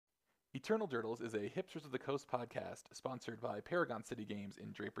Eternal Durdles is a Hipsters of the Coast podcast sponsored by Paragon City Games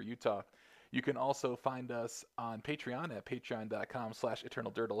in Draper, Utah. You can also find us on Patreon at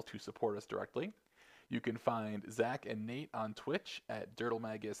patreon.com/eternaldurdle to support us directly. You can find Zach and Nate on Twitch at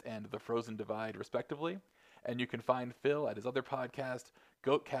Dirtlemagus and The Frozen Divide, respectively. And you can find Phil at his other podcast,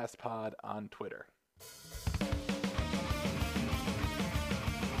 Goatcast Pod, on Twitter.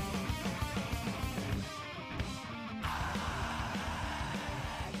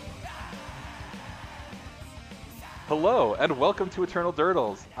 Hello, and welcome to Eternal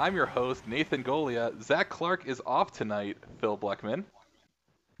Durdles. I'm your host, Nathan Golia. Zach Clark is off tonight, Phil Bleckman.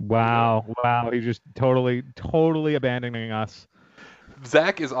 Wow, he's just totally abandoning us.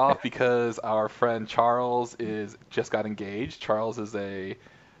 Zach is off because our friend Charles just got engaged. Charles is a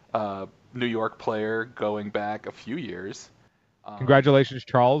New York player going back a few years. Congratulations,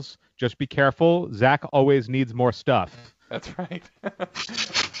 Charles. Just be careful. Zach always needs more stuff. That's right.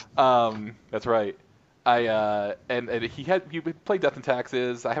 That's right. And he played Death and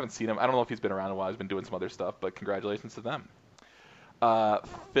Taxes. I haven't seen him. I don't know if he's been around a while. He's been doing some other stuff, but congratulations to them.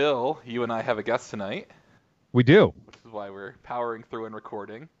 Phil, you and I have a guest tonight. We do. Which is why we're powering through and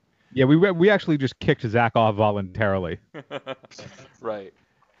recording. Yeah, we actually just kicked Zach off voluntarily. Right.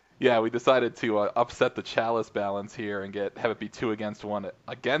 Yeah, we decided to upset the Chalice balance here and have it be 2 against 1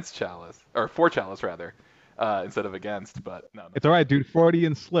 against Chalice, or for Chalice rather, instead of against. But no. It's all right, dude.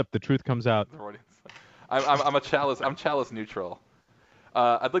 Freudian slip. The truth comes out. I'm Chalice neutral.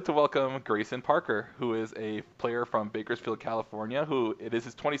 I'd like to welcome Grayson Parker, who is a player from Bakersfield, California. It is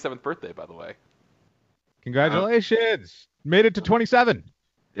his 27th birthday, by the way. Congratulations! Made it to 27.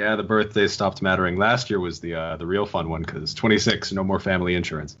 Yeah, the birthday stopped mattering. Last year was the real fun one because 26, no more family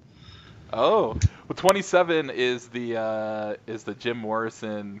insurance. Oh, well, 27 is the Jim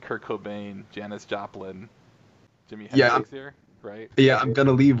Morrison, Kurt Cobain, Janis Joplin, Jimi Hendrix here, right? Yeah, I'm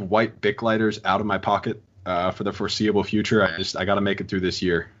gonna leave white Bic lighters out of my pocket for the foreseeable future. I got to make it through this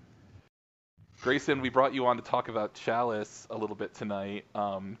year. Grayson, we brought you on to talk about Chalice a little bit tonight,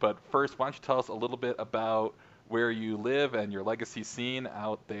 but first, why don't you tell us a little bit about where you live and your legacy scene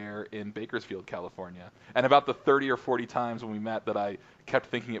out there in Bakersfield, California, and about the 30 or 40 times when we met that I kept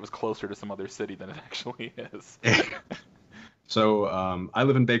thinking it was closer to some other city than it actually is. So I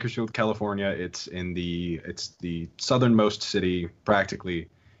live in Bakersfield, California. It's the southernmost city, practically,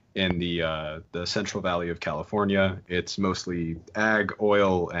 in the Central Valley of California. It's mostly ag,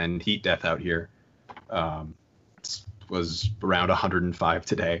 oil, and heat death out here. It was around 105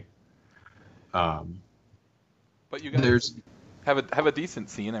 today. But you guys have a decent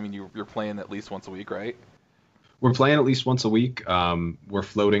scene. I mean, you're playing at least once a week, right? We're playing at least once a week. We're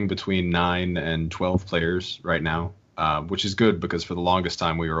floating between 9 and 12 players right now, which is good because for the longest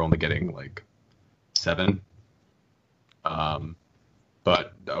time we were only getting like 7.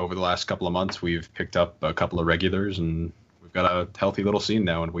 But over the last couple of months, we've picked up a couple of regulars, and we've got a healthy little scene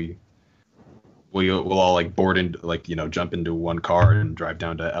now. And we'll all like jump into one car and drive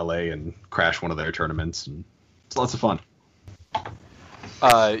down to LA and crash one of their tournaments, and it's lots of fun.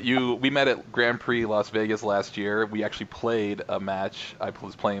 We met at Grand Prix Las Vegas last year. We actually played a match. I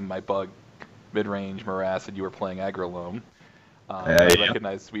was playing my bug mid-range Morass, and you were playing Agrolome.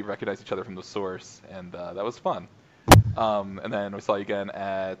 We recognized each other from the source, and that was fun. And then we saw you again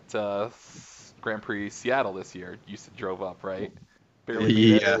at Grand Prix Seattle this year. You drove up, right?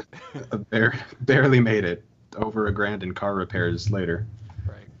 Barely made it. Over $1,000 in car repairs later.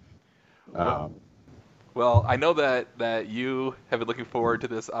 Right. Well, I know that you have been looking forward to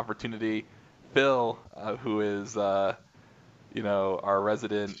this opportunity. Phil, who is our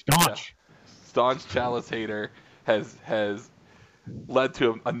resident staunch Chalice hater, has led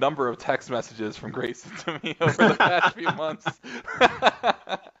to a number of text messages from Grayson to me over the past few months.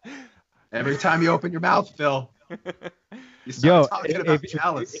 Every time you open your mouth, Phil, you start talking about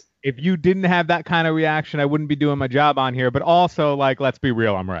Chalice. If you didn't have that kind of reaction, I wouldn't be doing my job on here. But also, let's be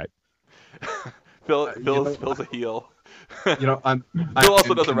real, I'm right. Phil's a heel. Phil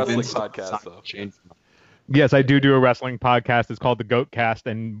also does a wrestling podcast, though. Yes, I do a wrestling podcast. It's called the Goatcast,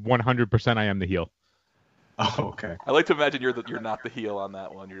 and 100% I am the heel. Oh, okay. I like to imagine you're not the heel on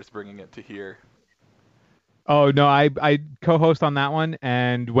that one. You're just bringing it to here. Oh no, I co-host on that one,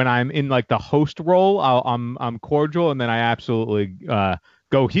 and when I'm in the host role, I'm cordial, and then I absolutely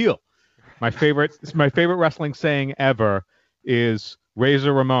go heel. My favorite wrestling saying ever is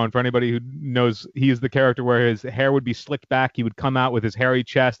Razor Ramon. For anybody who knows, he is the character where his hair would be slicked back. He would come out with his hairy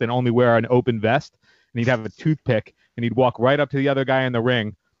chest and only wear an open vest, and he'd have a toothpick, and he'd walk right up to the other guy in the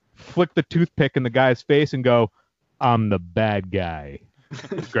ring, flick the toothpick in the guy's face, and go, "I'm the bad guy."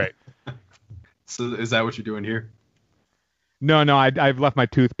 It's great. So is that what you're doing here? No, I've left my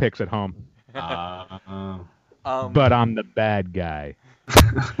toothpicks at home, but I'm the bad guy.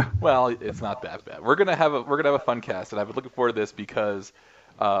 Well, it's not that bad. We're gonna have a fun cast, and I've been looking forward to this because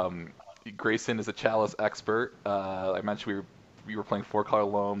Grayson is a Chalice expert. I mentioned we were playing Four Color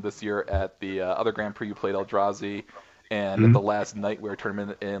Loam this year at the other Grand Prix. You played Eldrazi, and at the last Nightwear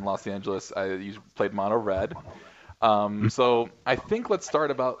tournament in Los Angeles, you played Mono Red. So I think let's start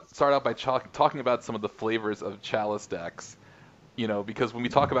out by talking about some of the flavors of Chalice decks. Because when we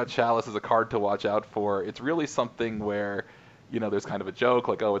talk about Chalice as a card to watch out for, it's really something where, there's kind of a joke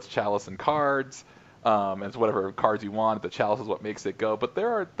like, oh, it's Chalice and cards, and it's whatever cards you want. The Chalice is what makes it go. But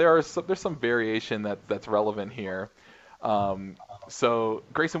there's some variation that's relevant here. So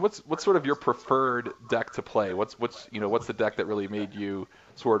Grayson, what's sort of your preferred deck to play? What's the deck that really made you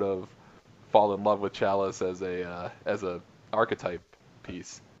sort of fall in love with Chalice as a archetype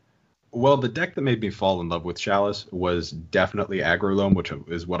piece? Well, the deck that made me fall in love with Chalice was definitely Aggro Loam, which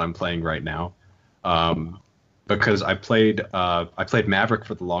is what I'm playing right now. Because I played Maverick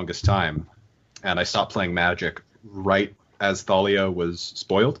for the longest time, and I stopped playing Magic right as Thalia was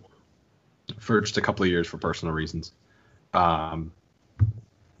spoiled for just a couple of years for personal reasons. And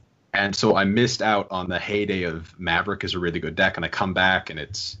so I missed out on the heyday of Maverick as a really good deck, and I come back and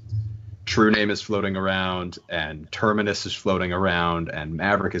it's True Name is floating around, and Terminus is floating around, and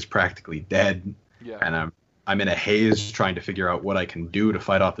Maverick is practically dead. Yeah. And I'm in a haze trying to figure out what I can do to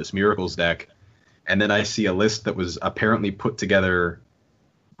fight off this Miracles deck. And then I see a list that was apparently put together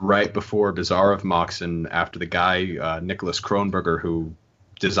right before Bazaar of Moxen after the guy, Nicholas Kronberger, who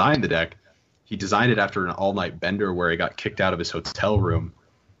designed the deck. He designed it after an all-night bender where he got kicked out of his hotel room.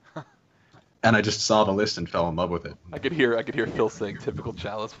 And I just saw the list and fell in love with it. I could hear Phil saying typical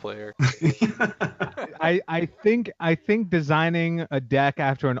Chalice player. I think designing a deck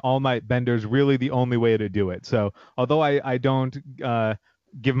after an all-night bender is really the only way to do it. So although I don't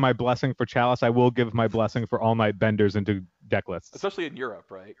give my blessing for Chalice, I will give my blessing for all-night benders into deck lists. Especially in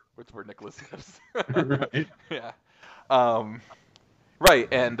Europe, right? Which is where Nicholas lives. Right. Yeah. Right,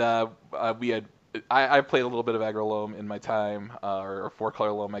 and I played a little bit of Aggro Loam in my time, or Four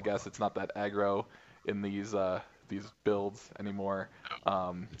Color Loam, I guess. It's not that aggro in these builds anymore.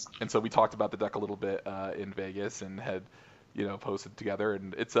 And so we talked about the deck a little bit in Vegas and had, posted together.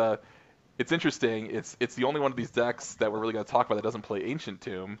 And it's interesting. It's the only one of these decks that we're really going to talk about that doesn't play Ancient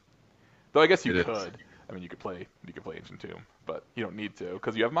Tomb. Though I guess you could. I mean, you could play Ancient Tomb, but you don't need to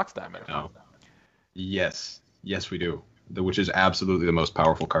because you have Mox Diamond. No. Yes, we do. Which is absolutely the most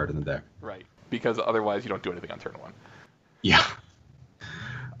powerful card in the deck. Right. Because otherwise you don't do anything on turn one. Yeah.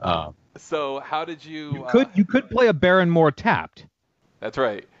 So how did you? You could play a Baron Moore tapped. That's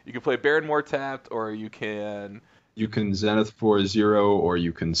right. You can play Baron Moore tapped, or you can. You can Zenith for 0, or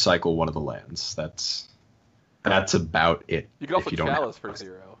you can cycle one of the lands. That's about it. You can also Chalice for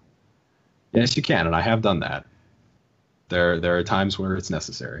 0. Yes, you can, and I have done that. There are times where it's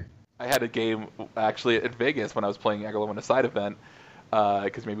necessary. I had a game actually at Vegas when I was playing Aggro Loam in a side event,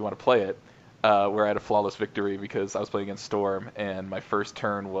 because maybe you want to play it. Where I had a flawless victory because I was playing against Storm, and my first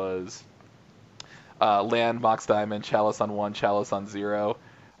turn was land, Mox Diamond, Chalice on 1, Chalice on 0.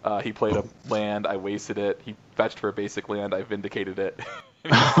 He played a land, I wasted it. He fetched for a basic land, I vindicated it.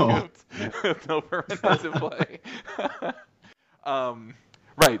 With no permanents in play.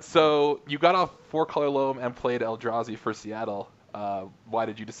 Right, so you got off Four Color Loam and played Eldrazi for Seattle. Why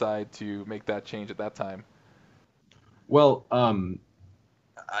did you decide to make that change at that time? Well,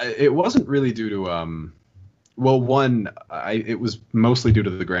 it wasn't really due to it was mostly due to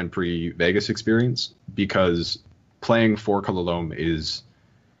the Grand Prix Vegas experience, because playing Four Color Loam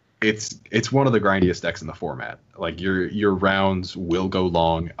it's one of the grindiest decks in the format. Like your rounds will go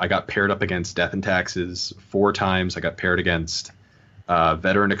long. I got paired up against Death and Taxes 4 times. I got paired against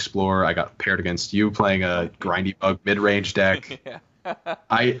Veteran Explorer. I got paired against you playing a grindy bug mid-range deck. Yeah.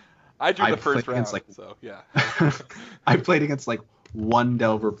 I drew the first round, so yeah. I played against one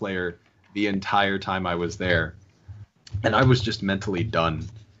Delver player the entire time I was there, and I was just mentally done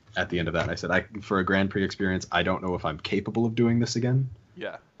at the end of that. And I said, for a Grand Prix experience, I don't know if I'm capable of doing this again.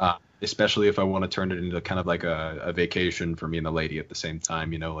 Yeah. Especially if I want to turn it into kind of like a vacation for me and the lady at the same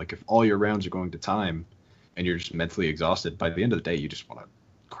time. If all your rounds are going to time and you're just mentally exhausted, by the end of the day, you just want to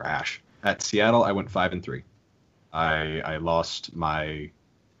crash. At Seattle, I went 5-3. I lost my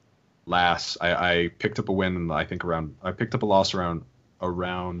last. I picked up a win. I picked up a loss around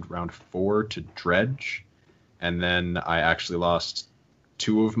round 4 to Dredge, and then I actually lost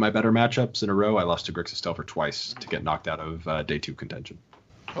 2 of my better matchups in a row. I lost to Grixis Telfer twice to get knocked out of day 2 contention.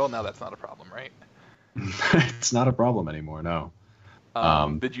 Well, now that's not a problem, right? It's not a problem anymore. No.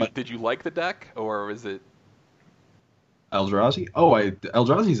 Did you like the deck, or is it? Eldrazi? Oh,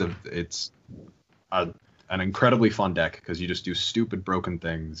 Eldrazi's an incredibly fun deck because you just do stupid broken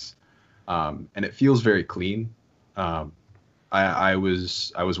things, and it feels very clean. I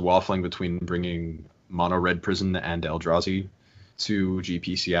was waffling between bringing Mono Red Prison and Eldrazi to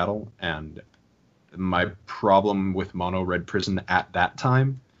GP Seattle, and my problem with Mono Red Prison at that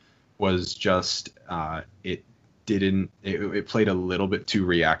time was just it played a little bit too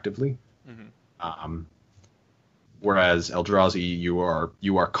reactively. Mm-hmm. Whereas Eldrazi, you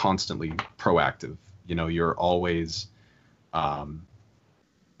are constantly proactive. You're always,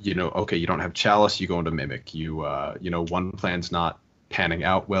 okay, you don't have Chalice, you go into Mimic. One plan's not panning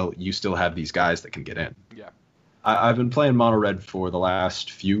out well, you still have these guys that can get in. Yeah. I've been playing Mono Red for the last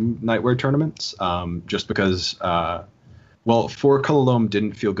few Nightwear tournaments, just because, 4-color Loam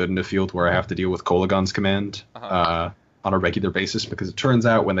didn't feel good in a field where I have to deal with Kolagon's command on a regular basis, because it turns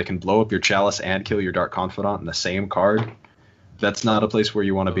out when they can blow up your Chalice and kill your Dark Confidant in the same card, that's not a place where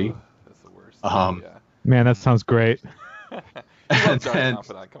you want to be. That's the worst. Yeah. Man, that sounds great. And then,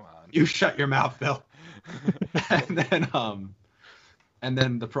 come on. You shut your mouth, Phil. and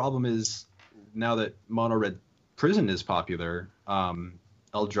then the problem is, now that Mono Red Prison is popular,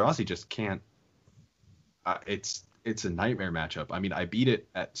 Eldrazi just can't. It's a nightmare matchup. I mean, I beat it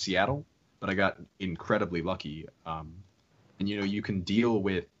at Seattle, but I got incredibly lucky. And you can deal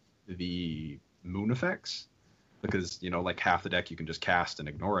with the moon effects because like half the deck you can just cast and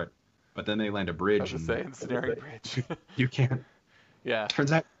ignore it, but then they land a bridge. I was saying, Ensnaring Bridge. You can't. Yeah.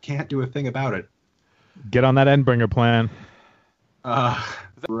 Turns out you can't do a thing about it. Get on that Endbringer plan.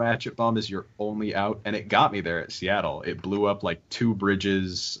 Ratchet Bomb is your only out, and it got me there at Seattle. It blew up like 2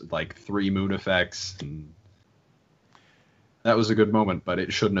 bridges, like 3 moon effects, and that was a good moment, but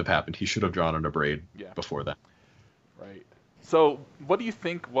it shouldn't have happened. He should have drawn an Abrade before that. Right. So, what do you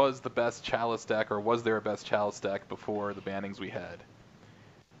think was the best Chalice deck, or was there a best Chalice deck before the bannings we had?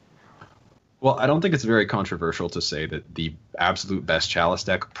 Well, I don't think it's very controversial to say that the absolute best Chalice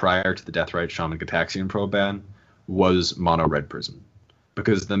deck prior to the Deathrite Shaman Gitaxian Pro ban was Mono Red Prison,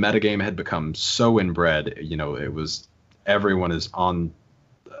 because the metagame had become so inbred. It was everyone is on,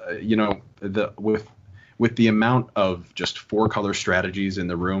 with the amount of just 4-color strategies in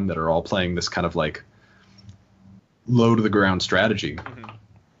the room that are all playing this kind of like low to the ground strategy,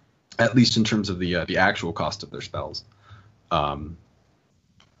 at least in terms of the actual cost of their spells.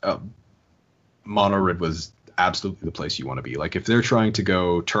 Mono Red was absolutely the place you want to be. Like, if they're trying to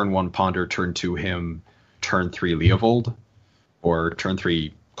go turn 1 Ponder, turn 2 him, turn 3 Leovold, or turn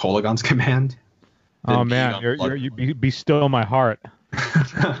 3 Kolagon's command. Oh man, you be still my heart.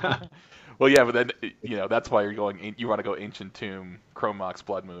 Well, yeah, but then that's why you want to go Ancient Tomb, Chrome Mox,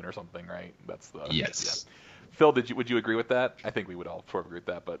 Blood Moon, or something, right? That's the yes. Yeah. Phil, would you agree with that? I think we would all sort of agree with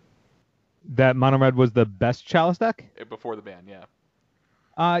that, but that Mono Red was the best Chalice deck before the ban, yeah.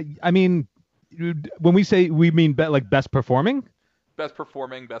 I mean, when we say we mean best performing, best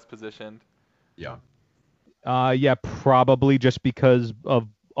positioned. Yeah. Yeah, probably just because of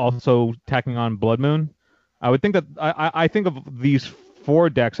also tacking on Blood Moon. I would think that I think of these 4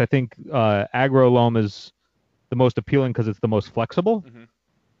 decks. I think Aggro Loam is the most appealing because it's the most flexible.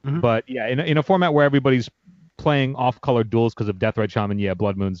 But yeah, in a format where everybody's playing off-color duels because of Deathrite Shaman, yeah,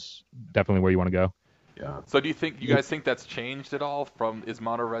 Blood Moon's definitely where you want to go. Yeah. So do you guys think that's changed at all? Is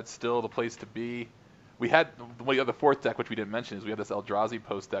Mono Red still the place to be? We had the 4th deck, which we didn't mention, is we had this Eldrazi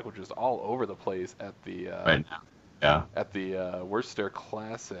post deck, which was all over the place at the right now. Yeah. At the Worcester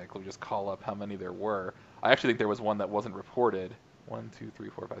Classic. Let me just call up how many there were. I actually think there was one that wasn't reported. 1, 2, 3,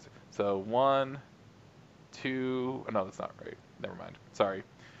 4, 5, 6. So 1, 2. Oh, no, that's not right. Never mind. Sorry.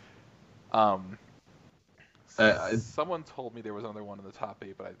 Someone told me there was another one in the top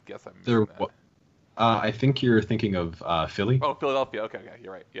 8, but I guess I'm missing that. I think you're thinking of Philly. Oh, Philadelphia. Okay,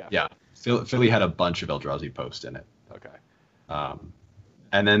 you're right. Yeah. Yeah. Philly had a bunch of Eldrazi posts in it. Okay.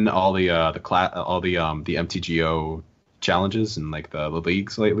 And then all the MTGO challenges and like the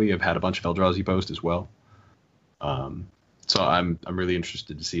leagues lately have had a bunch of Eldrazi posts as well. So I'm really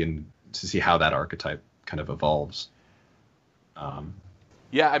interested to see how that archetype kind of evolves.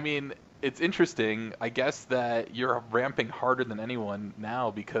 Yeah, I mean, it's interesting. I guess that you're ramping harder than anyone now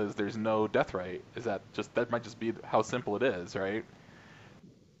because there's no Deathrite. That might just be how simple it is, right?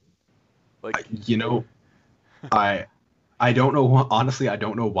 Like, I don't know. Honestly, I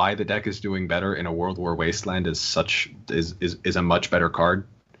don't know why the deck is doing better in a world where Wasteland is a much better card.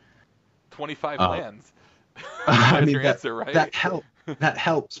 25 lands. I mean, your answer, right? That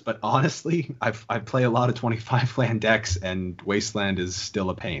helps, but honestly, I play a lot of 25 land decks, and Wasteland is still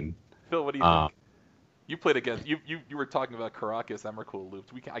a pain. Phil, what do you think? You played against you were talking about Karakas Emrakul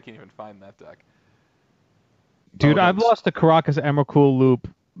looped. I can't even find that deck. Dude, Oh, I've thanks. lost a Caracas Emrakul loop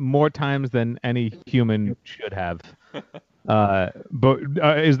more times than any human should have. But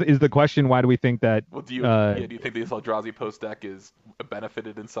is the question, why do we think that? Well, do you think the Eldrazi post deck is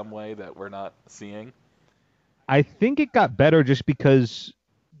benefited in some way that we're not seeing? I think it got better just because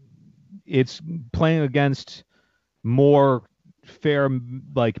it's playing against more fair,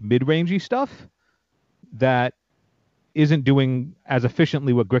 like mid-rangey stuff that isn't doing as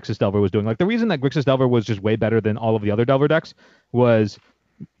efficiently what Grixis Delver was doing. Like the reason that Grixis Delver was just way better than all of the other Delver decks was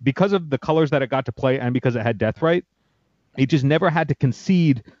because of the colors that it got to play and because it had Deathrite. It just never had to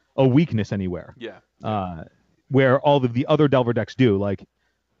concede a weakness anywhere. Yeah. Where all of the other Delver decks do. Like,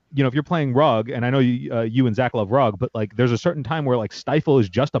 if you're playing Rug, and I know you and Zach love Rug, but like there's a certain time where like Stifle is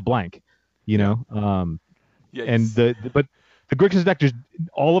just a blank, know. Yeah. And but the Grixis deck, just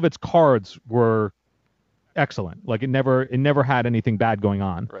all of its cards were excellent. Like it never had anything bad going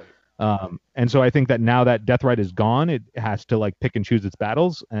on. Right. And so I think that now that Deathrite is gone, it has to like pick and choose its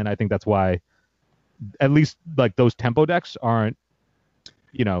battles, and I think that's why at least like those tempo decks aren't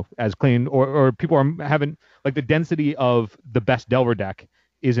as clean, or people haven't like the density of the best Delver deck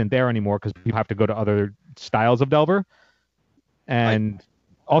isn't there anymore because people have to go to other styles of Delver. And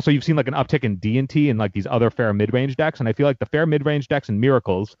also you've seen like an uptick in D&T and like these other fair mid-range decks, and I feel like the fair mid-range decks and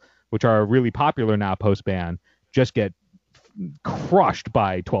Miracles, which are really popular now post ban, just get crushed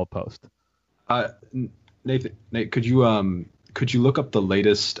by 12 post. Nathan, Nate, could you look up the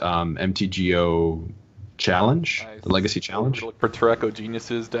latest MTGO challenge, the Legacy Challenge? Look for Tereko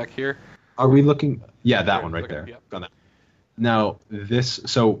Genius's deck here. Are we looking? Yeah, that one right Okay, there. yep. Got that. Now,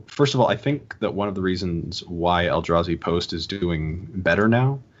 so first of all, I think that one of the reasons why Eldrazi Post is doing better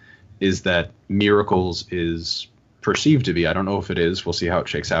now is that Miracles is perceived to be, I don't know if it is, we'll see how it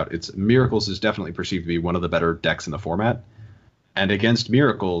shakes out. Miracles is definitely perceived to be one of the better decks in the format. And against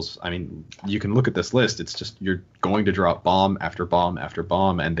Miracles, I mean, you can look at this list, it's just, you're going to drop bomb after bomb after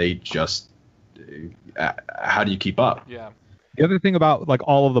bomb, and they just, how do you keep up? Yeah. The other thing about like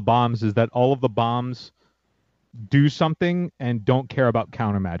all of the bombs is that all of the bombs do something and don't care about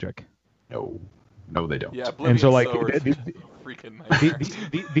counter magic. No, they don't. Yeah, And so like freaking nightmare.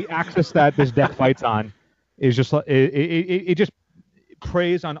 the axis that this deck fights on is just it just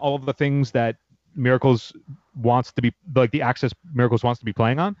preys on all of the things that Miracles wants to be, like the axis Miracles wants to be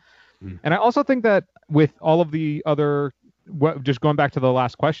playing on. And I also think that with all of the other, just going back to the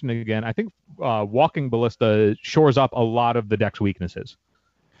last question again, I think Walking Ballista shores up a lot of the deck's weaknesses.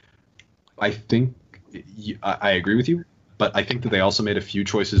 I think I agree with you, but I think that they also made a few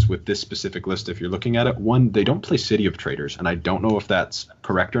choices with this specific list. If you're looking at it, one, they don't play City of Traders, and I don't know if that's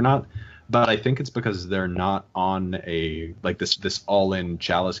correct or not, but I think it's because they're not on a like this all-in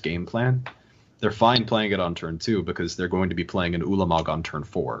Chalice game plan. They're fine playing it on turn 2 because they're going to be playing an Ulamog on turn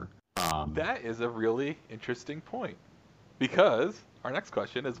 4. That is a really interesting point, because our next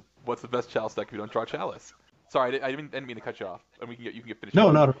question is, what's the best Chalice deck if you don't draw Chalice? Sorry, I didn't mean to cut you off, and you can get finished.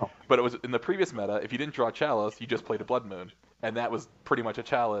 No, not at all. But it was in the previous meta, if you didn't draw Chalice, you just played a Blood Moon, and that was pretty much a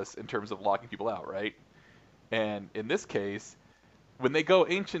Chalice in terms of locking people out, right? And in this case, when they go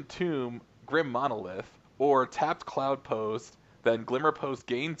Ancient Tomb, Grim Monolith, or tapped Cloud Post, then Glimmer Post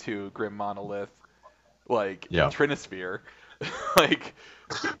gain 2, Grim Monolith, like Trinisphere, like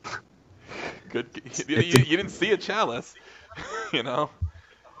good. You didn't see a Chalice,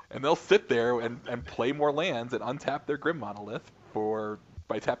 And they'll sit there and play more lands and untap their Grim Monolith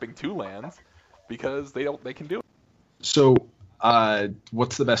by tapping 2 lands because they can do it. So,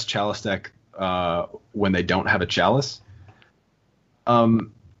 what's the best Chalice deck when they don't have a Chalice?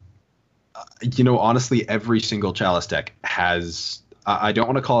 Honestly, every single Chalice deck has. I don't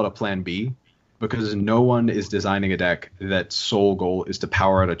want to call it a Plan B, because no one is designing a deck that sole goal is to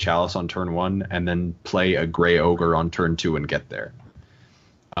power out a Chalice on turn 1 and then play a Grey Ogre on turn 2 and get there.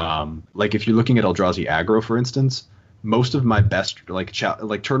 Like if you're looking at Eldrazi aggro, for instance, most of my best like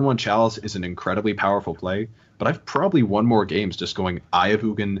turn 1 Chalice is an incredibly powerful play, but I've probably won more games just going Eye of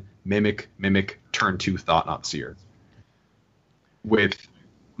Ugin, Mimic, turn 2 Thought-Knot Seer. With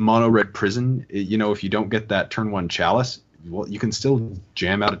Mono Red Prison, if you don't get that turn 1 Chalice, well, you can still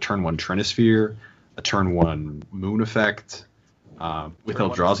jam out a turn 1 Trinisphere, a turn 1 Moon Effect, with Turn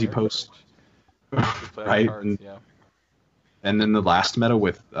Eldrazi Post, right? Cards, And then the last meta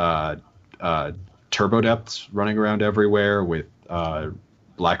with Turbo Depths running around everywhere, with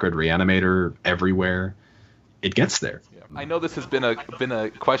Black Red Reanimator everywhere, it gets there. Yeah. I know this has been a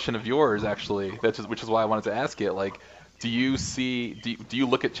question of yours actually, which is why I wanted to ask it. Like, do you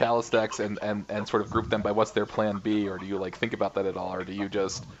look at Chalice decks and sort of group them by what's their plan B, or do you like think about that at all, or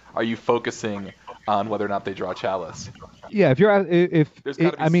are you focusing on whether or not they draw Chalice. Yeah, if you're if There's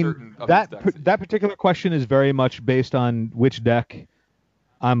gotta be I mean certain of that these decks that particular question is very much based on which deck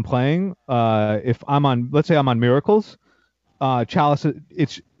I'm playing. If I'm on, let's say I'm on Miracles, Chalice.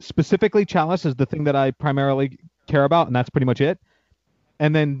 It's specifically Chalice is the thing that I primarily care about, and that's pretty much it.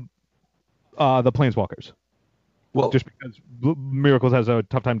 And then the Planeswalkers. Well, Just because Miracles has a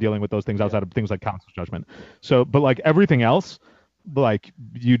tough time dealing with those things outside of things like Council's Judgment. So, but like everything else, like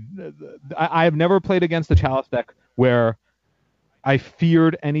I have never played against a Chalice deck where I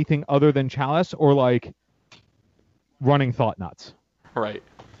feared anything other than Chalice or like running Thought Nuts. Right.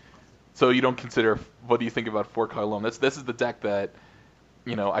 So you don't consider, what do you think about Four Color Loam? This is the deck that,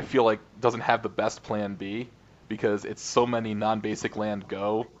 I feel like doesn't have the best plan B because it's so many non-basic land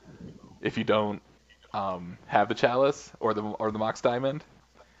go if you don't have the Chalice or the Mox Diamond.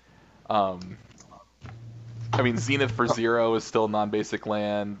 I mean, Zenith for 0 is still non-basic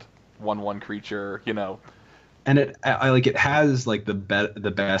land, 1/1 creature, And it has like the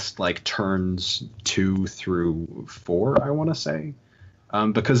best like turns 2 through 4, I want to say,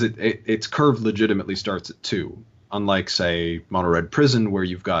 because its curve legitimately starts at 2, unlike say Mono Red Prison where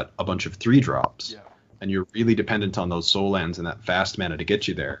you've got a bunch of 3-drops, and you're really dependent on those soul lands and that fast mana to get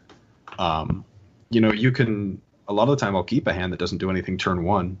you there. You can, a lot of the time I'll keep a hand that doesn't do anything turn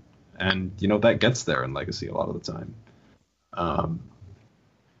 1, and that gets there in Legacy a lot of the time.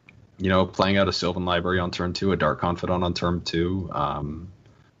 Playing out a Sylvan Library on turn 2, a Dark Confidant on turn 2.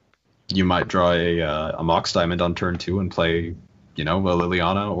 You might draw a Mox Diamond on turn 2 and play, a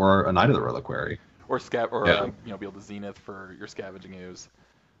Liliana or a Knight of the Reliquary. Or be able to Zenith for your Scavenging Ooze.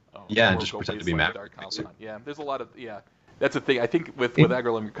 And just pretend to be mad. Yeah, there's a lot of, that's the thing. I think with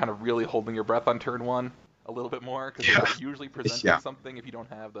Aggro Loam, you're kind of really holding your breath on turn 1 a little bit more, because you're not usually presenting something if you don't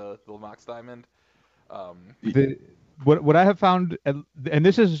have the Mox Diamond. What I have found, and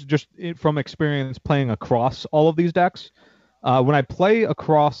this is just from experience playing across all of these decks, when I play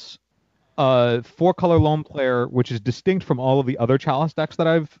across a 4-color Loam player, which is distinct from all of the other Chalice decks that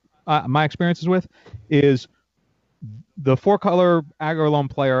I've my experiences with, is the 4-color Aggro Loam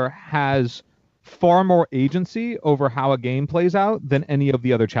player has far more agency over how a game plays out than any of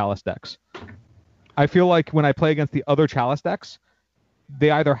the other Chalice decks. I feel like when I play against the other Chalice decks,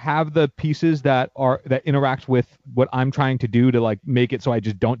 they either have the pieces that interact with what I'm trying to do to like make it so I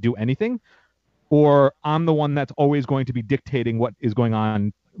just don't do anything, or I'm the one that's always going to be dictating what is going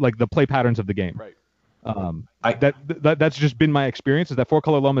on, like the play patterns of the game. Right. That's just been my experience. Is that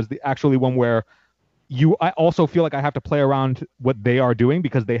 4-color Loam is actually one where I also feel like I have to play around what they are doing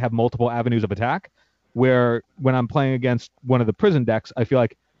because they have multiple avenues of attack. Where when I'm playing against one of the Prison decks, I feel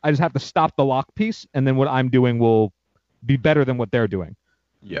like I just have to stop the lock piece, and then what I'm doing will be better than what they're doing.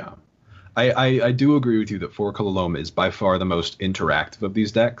 Yeah, I do agree with you that 4-color Loam is by far the most interactive of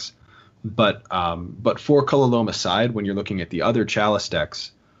these decks. But 4-color Loam aside, when you're looking at the other Chalice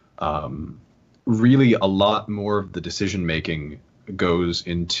decks, really a lot more of the decision making goes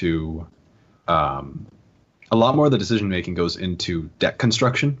into deck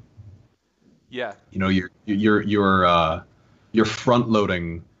construction. Yeah. You're front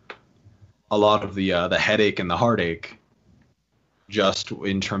loading a lot of the headache and the heartache, just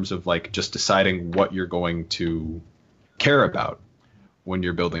in terms of like just deciding what you're going to care about when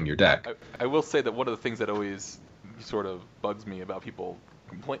you're building your deck. I will say that one of the things that always sort of bugs me about people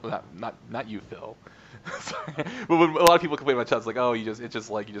complain, not you, Phil. Sorry. But when a lot of people complain about Chalice, like, oh, you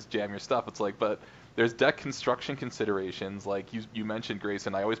just jam your stuff. It's like, but there's deck construction considerations. Like you mentioned,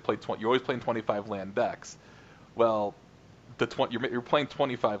 Grayson. You're always playing 25 land decks. Well, you're playing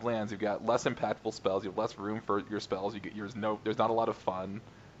 25 lands. You've got less impactful spells. You have less room for your spells. There's not a lot of fun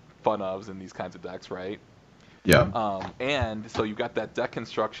ofs in these kinds of decks, right? Yeah. And so you've got that deck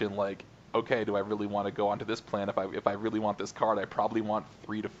construction. Like, okay, do I really want to go onto this plan? If I really want this card, I probably want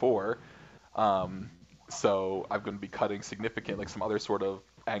 3 to 4. So I'm going to be cutting significant, like some other sort of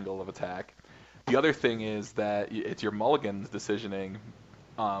angle of attack. The other thing is that it's your mulligans decisioning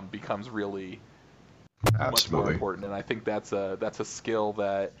becomes really much more important, and I think that's a skill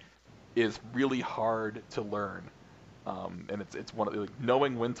that is really hard to learn, and it's one of like,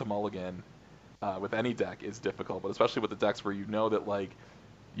 knowing when to mulligan with any deck is difficult, but especially with the decks where you know that like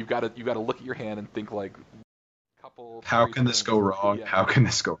you've got to look at your hand and think like how can this go wrong? Yeah. How can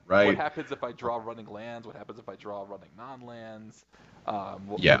this go right? What happens if I draw running lands? What happens if I draw running non-lands? How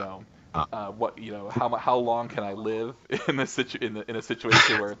long can I live in a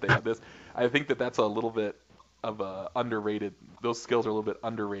situation where if they have this? I think that's a little bit of a underrated. Those skills are a little bit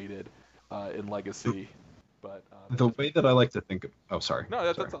underrated in Legacy. But the way that I like to think of. Oh, sorry. No,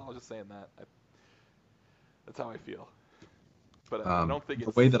 that's all. I was just saying that. That's how I feel. But I don't think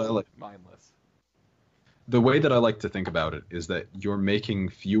it's the way that I like. Mindless. the way that I like to think about it is that you're making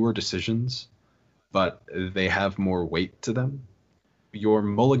fewer decisions, but they have more weight to them. Your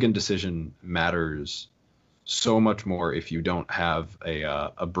mulligan decision matters so much more if you don't have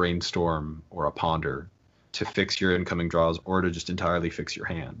a brainstorm or a ponder to fix your incoming draws or to just entirely fix your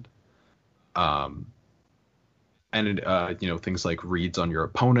hand. Things like reads on your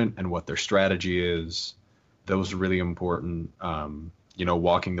opponent and what their strategy is, those are really important.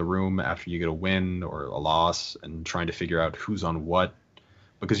 Walking the room after you get a win or a loss and trying to figure out who's on what,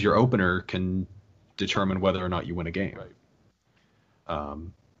 because your opener can determine whether or not you win a game. Right.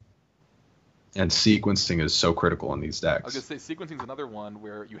 And sequencing is so critical in these decks. I was going to say, sequencing is another one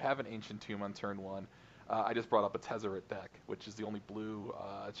where you have an Ancient Tomb on turn 1. I just brought up a Tezzeret deck, which is the only blue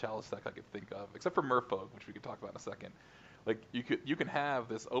Chalice deck I could think of, except for Merfolk, which we could talk about in a second. Like you can have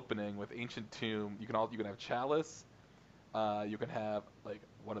this opening with Ancient Tomb. You can have Chalice. You can have like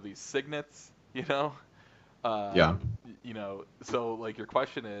one of these Signets. Yeah. So like your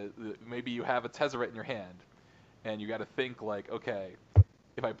question is, maybe you have a Tezzeret in your hand, and you got to think like, okay,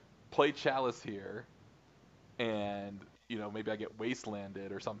 if I play Chalice here, and maybe I get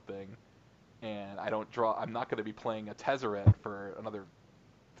Wastelanded or something, and I don't draw. I'm not going to be playing a Tezzeret for another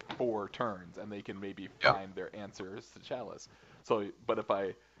 4 turns, and they can maybe find their answers to Chalice. So, but if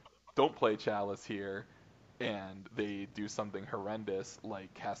I don't play Chalice here, and they do something horrendous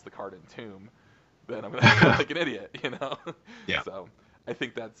like cast the card Entomb, then I'm going to feel like an idiot, Yeah. So I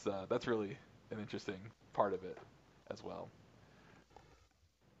think that's really an interesting part of it as well.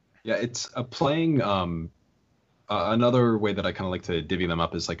 Yeah, it's playing. Another way that I kind of like to divvy them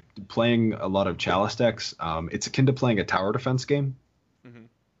up is like playing a lot of Chalice decks. It's akin to playing a tower defense game. Mm-hmm.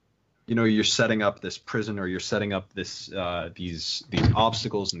 You're setting up this prison, or you're setting up this these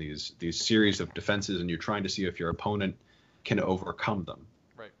obstacles and these series of defenses, and you're trying to see if your opponent can overcome them.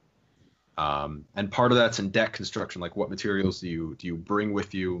 Right. And part of that's in deck construction, like what materials do you bring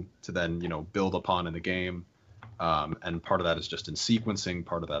with you to then build upon in the game. And part of that is just in sequencing.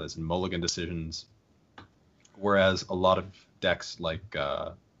 Part of that is in mulligan decisions. Whereas a lot of decks, like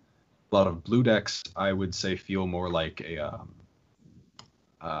a lot of blue decks, I would say feel more like a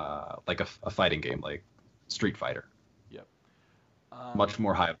fighting game, like Street Fighter. Yep. Much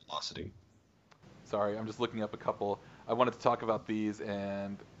more high velocity. Sorry, I'm just looking up a couple. I wanted to talk about these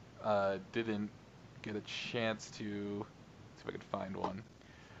and didn't get a chance to see if I could find one.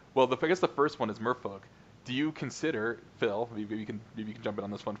 Well, I guess the first one is Merfolk. Do you consider, Phil, maybe you can jump in on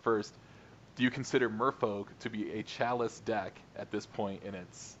this one first. Do you consider Merfolk to be a Chalice deck at this point in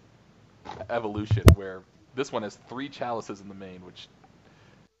its evolution, where this one has 3 Chalices in the main, which...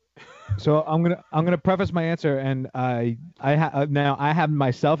 So I'm gonna preface my answer, and I have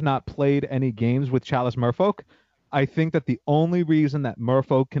myself not played any games with Chalice Merfolk. I think that the only reason that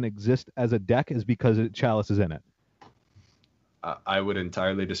Merfolk can exist as a deck is because Chalice is in it. I would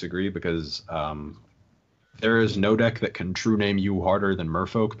entirely disagree, because there is no deck that can true name you harder than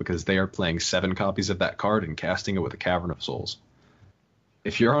Merfolk, because they are playing 7 copies of that card and casting it with a Cavern of Souls.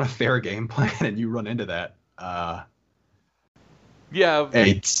 If you're on a fair game plan and you run into that, yeah,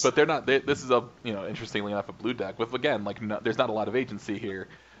 but they're not. This is interestingly enough, a blue deck with, again, there's not a lot of agency here.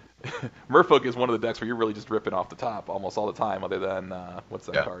 Merfolk is one of the decks where you're really just ripping off the top almost all the time, other than what's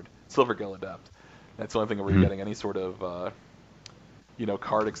that card? Silvergill Adept. That's the only thing where you're getting any sort of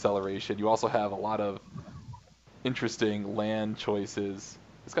card acceleration. You also have a lot of interesting land choices.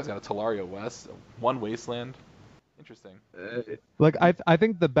 This guy's got a Talaria West, 1 Wasteland. Interesting. I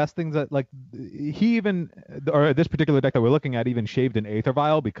think the best things that this particular deck that we're looking at even shaved an Aether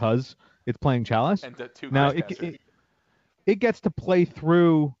Vial because it's playing Chalice. And 2 now it gets to play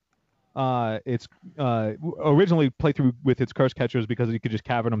through its originally play through with its Curse Catchers because you could just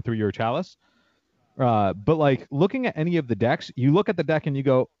cavern them through your Chalice. But like looking at any of the decks, you look at the deck and you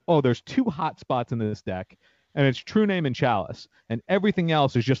go, oh, there's 2 hot spots in this deck, and it's True Name and Chalice, and everything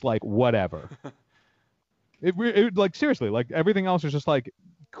else is just like whatever. It like seriously, like everything else is just like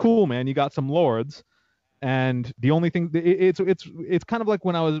cool, man. You got some lords, and the only thing it's kind of like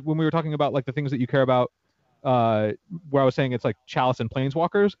when we were talking about like the things that you care about, where I was saying it's like Chalice and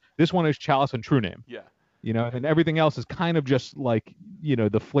Planeswalkers. This one is Chalice and True Name. Yeah. And everything else is kind of just like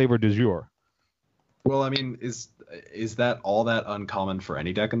the flavor du jour. Well, I mean, is that all that uncommon for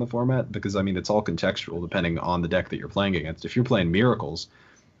any deck in the format? Because I mean, it's all contextual depending on the deck that you're playing against. If you're playing Miracles,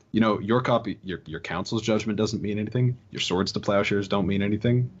 your Council's Judgment doesn't mean anything. Your Swords to Plowshares don't mean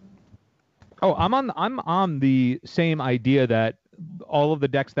anything. Oh, I'm on the same idea that all of the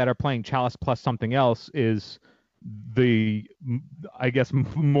decks that are playing Chalice plus something else is the, I guess,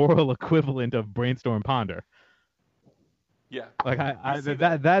 moral equivalent of Brainstorm Ponder. Yeah. Like that's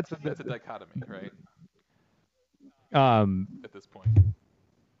a dichotomy, right? at this point.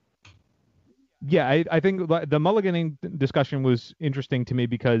 Yeah, I think the mulliganing discussion was interesting to me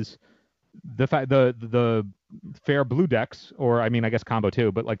because the fact the fair blue decks, or I mean I guess combo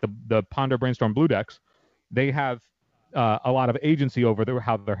too, but like the Ponder Brainstorm blue decks, they have a lot of agency over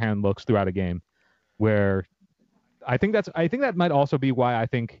how their hand looks throughout a game. Where I think that might also be why I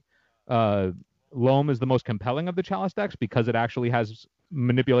think Loam is the most compelling of the Chalice decks, because it actually has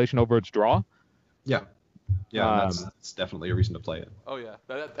manipulation over its draw. Yeah. Yeah, that's definitely a reason to play it. Oh yeah,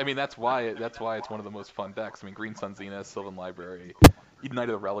 I mean that's why it's one of the most fun decks. I mean, Green Sun Zenith, Sylvan Library, Knight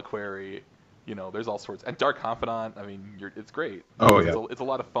of the Reliquary, there's all sorts, and Dark Confidant. I mean, it's great. Oh yeah, it's a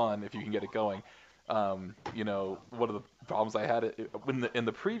lot of fun if you can get it going. One of the problems I had in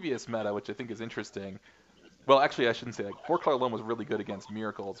the previous meta, which I think is interesting. Well, actually, I shouldn't say that. 4-color Loam was really good against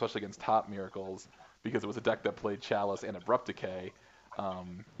Miracles, especially against top Miracles, because it was a deck that played Chalice and Abrupt Decay.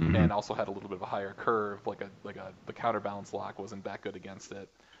 And also had a little bit of a higher curve, the counterbalance lock wasn't that good against it.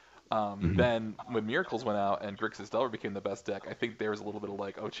 Then when Miracles went out and Grixis Delver became the best deck, I think there was a little bit of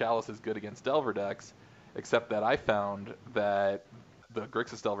like, oh, Chalice is good against Delver decks, except that I found that the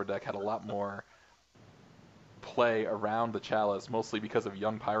Grixis Delver deck had a lot more play around the Chalice, mostly because of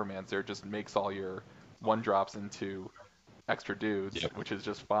Young Pyromancer. It just makes all your 1-drops into extra dudes, which is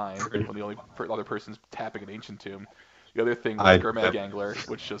just fine when the only other person's tapping an Ancient Tomb. The other thing was Gurmag Angler,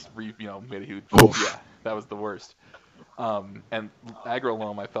 which just made a huge... Yeah, that was the worst. And Aggro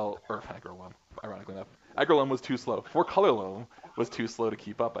Loam, ironically enough, Aggro Loam was too slow. 4-color Loam was too slow to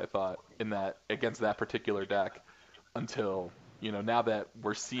keep up, I thought, against that particular deck, until, now that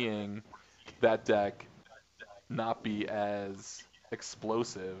we're seeing that deck not be as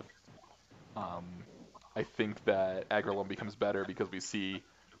explosive, I think that Aggro Loam becomes better because we see...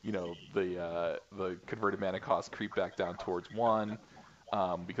 the converted mana cost creep back down towards 1,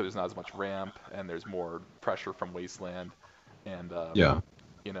 because there's not as much ramp and there's more pressure from Wasteland, and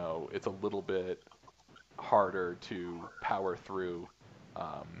it's a little bit harder to power through.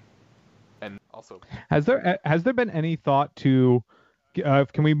 And also, has there been any thought to?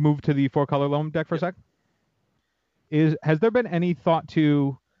 Can we move to the 4-color Loam deck for a sec? Has there been any thought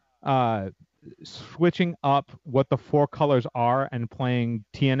to switching up what the 4 colors are and playing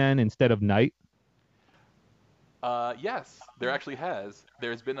TNN instead of Knight? Yes, there actually has.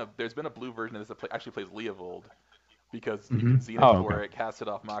 There's been a blue version of this that actually plays Leovold, because you can Zenith for it, cast it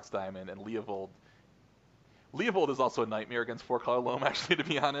off Mox Diamond, and Leovold is also a nightmare against 4-color Loam, actually, to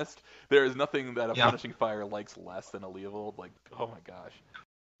be honest. There is nothing that a Punishing Fire likes less than a Leovold. Like, oh my gosh.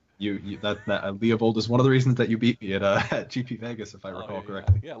 That Leovold is one of the reasons that you beat me at GP Vegas, if I recall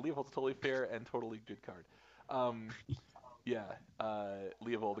correctly. Yeah, Leovold's totally fair and totally good card.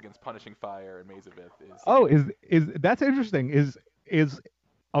 Leovold against Punishing Fire and Maze of Ith is... Oh, is that's interesting. Is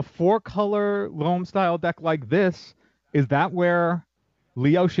a 4-color Loam style deck like this, is that where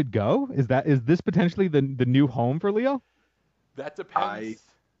Leo should go? Is this potentially the new home for Leo? That depends.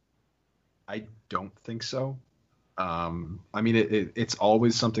 I don't think so. I mean, it's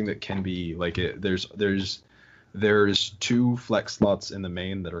always something that can be like it. There's 2 flex slots in the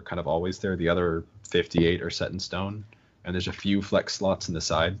main that are kind of always there. The other 58 are set in stone, and there's a few flex slots in the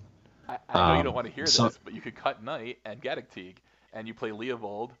side. I know you don't want to hear this, but you could cut Knight and Gaddock Teeg, and you play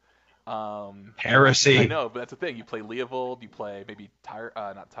Leovold. Heresy. I know, but that's the thing. You play Leovold. You play maybe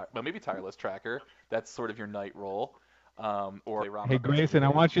maybe Tireless Tracker. That's sort of your Knight role. Hey Grayson, I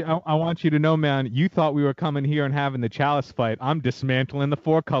want you to know, man, you thought we were coming here and having the Chalice fight. I'm dismantling the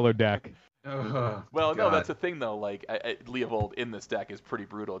 4-color deck. Well, no, that's the thing though. Like Leovold in this deck is pretty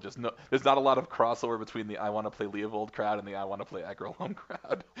brutal. There's not a lot of crossover between the I want to play Leovold crowd and the I want to play Aggro Loam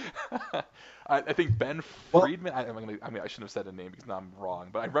crowd. I think Ben Friedman. I shouldn't have said a name because now I'm wrong.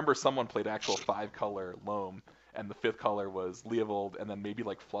 But I remember someone played actual 5-color Loam, and the 5th color was Leovold, and then maybe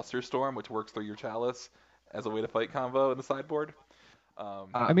like Flusterstorm, which works through your Chalice as a way to fight combo in the sideboard.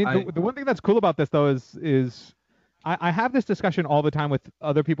 The one thing that's cool about this though is I have this discussion all the time with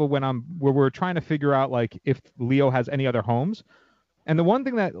other people where we're trying to figure out like if Leo has any other homes, and the one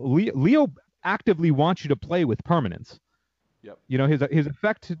thing that Leo actively wants you to play with permanence. Yep. His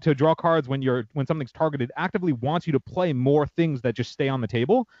effect to draw cards when something's targeted actively wants you to play more things that just stay on the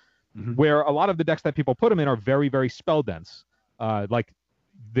table, where a lot of the decks that people put him in are very, very spell dense. Like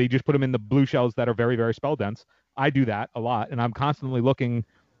they just put them in the blue shells that are very, very spell dense. I do that a lot, and I'm constantly looking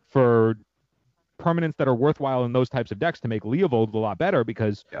for permanents that are worthwhile in those types of decks to make Leovold a lot better,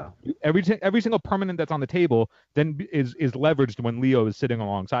 because every single permanent that's on the table then is leveraged when Leo is sitting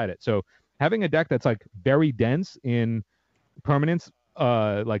alongside it. So having a deck that's like very dense in permanents,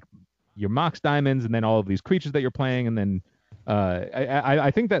 like your Mox Diamonds and then all of these creatures that you're playing, and then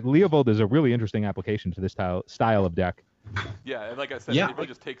I think that Leovold is a really interesting application to this style of deck. Yeah, and like I said, Yeah. maybe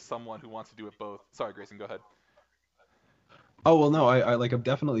just take someone who wants to do it both. Sorry, Grayson, go ahead. Oh well, no, I like I've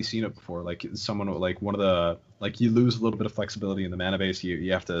definitely seen it before. Like someone like one of the like you lose a little bit of flexibility in the mana base.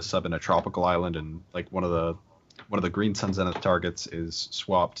 You have to sub in a tropical island, and like one of the green Sun Zenith targets is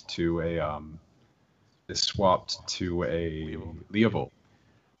swapped to a Leovold.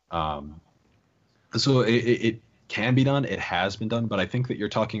 So it can be done. It has been done, but I think that you're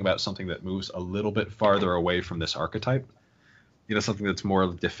talking about something that moves a little bit farther away from this archetype. You know, something that's more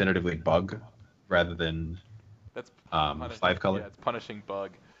definitively bug rather than That's 5-color. Yeah, it's punishing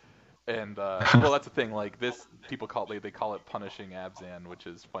bug. And well, that's the thing. Like this, people call it they call it punishing Abzan, which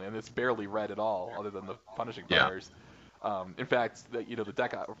is funny, and it's barely red at all, other than the punishing Yeah. fires. In fact, the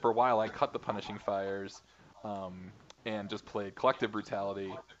deck for a while I cut the punishing fires, and just played collective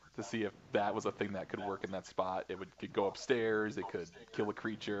brutality to see if that was a thing that could work in that spot. Could go upstairs, it could kill a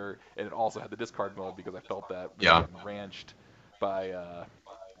creature, and it also had the discard mode because I felt that we were Yeah. getting ranched by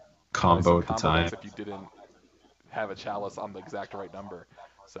Combo some at the combo time. decks if you didn't have a chalice on the exact right number.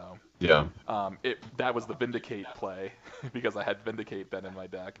 So Yeah. that was the Vindicate play because I had Vindicate then in my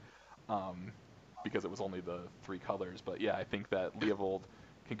deck, because it was only the 3 colors. But yeah, I think that Leovold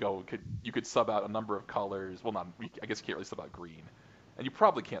you could sub out a number of colors. Well, I guess you can't really sub out green, and you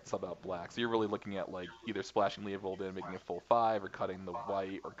probably can't sub out black. So you're really looking at like either splashing Leovold in, making a full 5, or cutting the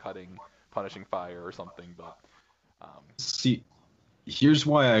white, or cutting punishing fire or something. But See, here's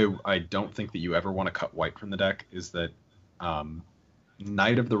why I don't think that you ever want to cut white from the deck is that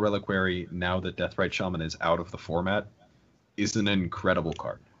Knight of the Reliquary, now that Deathrite Shaman is out of the format, is an incredible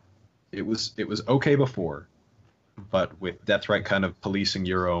card. It was okay before, but with Deathrite kind of policing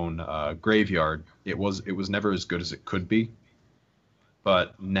your own graveyard, it was never as good as it could be.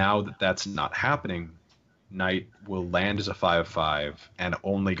 But now that that's not happening, Knight will land as a 5/5 and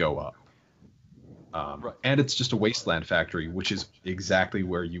only go up. Right. And it's just a wasteland factory, which is exactly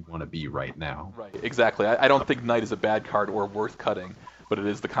where you want to be right now. Right, exactly. I don't think Knight is a bad card or worth cutting, but it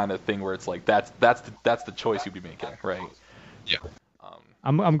is the kind of thing where it's like that's the choice you'd be making, right? Yeah.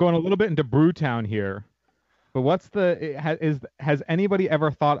 I'm going a little bit into Brewtown here, but has anybody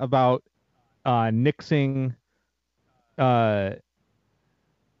ever thought about nixing?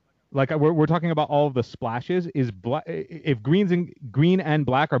 Like we're talking about all of the splashes. If green and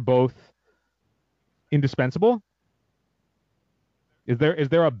black are both indispensable, is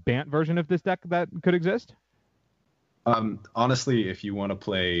there a Bant version of this deck that could exist? Honestly, if you want to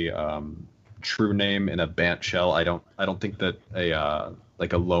play True Name in a Bant shell, I don't think that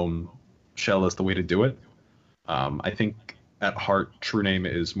a lone shell is the way to do it. I think at heart, True Name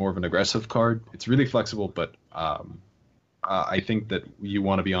is more of an aggressive card. It's really flexible, but I think that you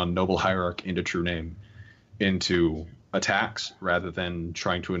want to be on Noble Hierarch into True Name into attacks rather than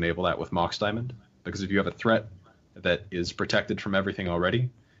trying to enable that with Mox Diamond. Because if you have a threat that is protected from everything already,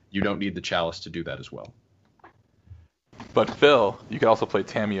 you don't need the Chalice to do that as well. But Phil, you could also play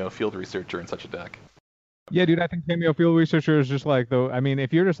Tamiyo Field Researcher in such a deck. Yeah, dude, I think Tamiyo Field Researcher is just like, though. I mean,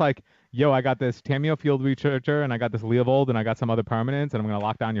 if you're just like, yo, I got this Tamiyo Field Researcher and I got this Leovold and I got some other permanents and I'm gonna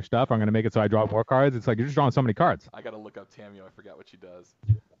lock down your stuff. Or I'm gonna make it so I draw more cards. It's like you're just drawing so many cards. I gotta look up Tamiyo. I forgot what she does.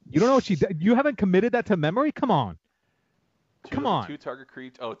 You don't know what she does? You haven't committed that to memory? Come on. Come on. 2 target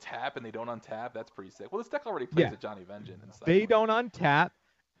creature. Oh, tap and they don't untap. That's pretty sick. Well, this deck already plays Yeah. a Johnny Vengeance and stuff. They don't untap,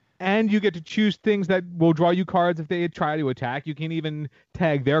 and you get to choose things that will draw you cards if they try to attack. You can even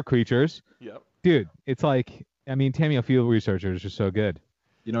tag their creatures. Yep. Dude, it's like, I mean, Tamiyo Field Researcher is just so good.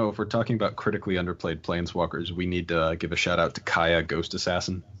 You know, if we're talking about critically underplayed Planeswalkers, we need to give a shout out to Kaya, Ghost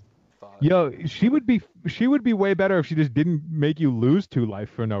Assassin. Yo, she would be way better if she just didn't make you lose 2 life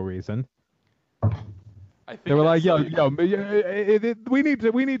for no reason. I think They were like, that's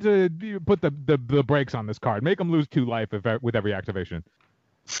we need to put the brakes on this card. Make them lose 2 life with every activation.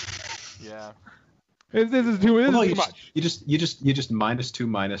 Yeah. This is too much. You just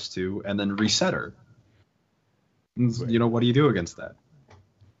 -2/-2, and then reset her. You know, what do you do against that?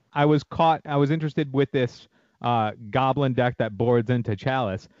 I was interested with this goblin deck that boards into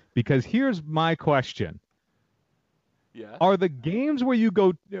Chalice, because here's my question. Yeah. Are the games where you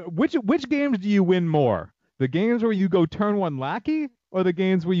go, which games do you win more? The games where you go turn 1 Lackey, or the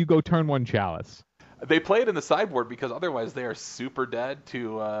games where you go turn 1 Chalice? They play it in the sideboard because otherwise they are super dead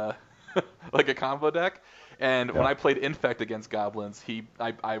to like a combo deck. And when I played Infect against Goblins,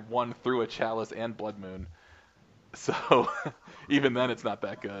 I won through a Chalice and Blood Moon. So even then it's not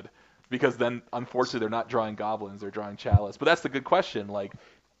that good, because then unfortunately they're not drawing Goblins, they're drawing Chalice. But that's the good question. Like,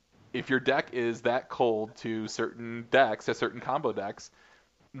 if your deck is that cold to certain decks, to certain combo decks,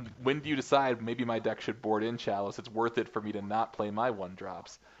 when do you decide maybe my deck should board in Chalice? It's worth it for me to not play my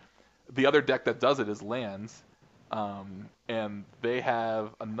 1-drops. The other deck that does it is Lands, and they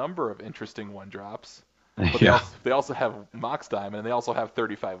have a number of interesting 1-drops. But Yeah. they also have Mox Diamond, and they also have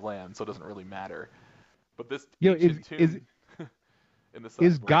 35 lands, so it doesn't really matter. But this Yo, ancient tune in the Is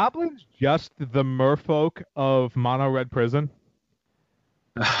sideboard, Goblins just the merfolk of Mono Red Prison?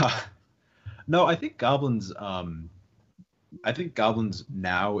 No, I think Goblins. I think Goblins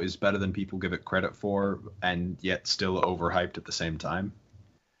now is better than people give it credit for, and yet still overhyped at the same time.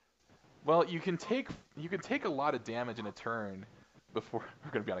 well, you can take a lot of damage in a turn before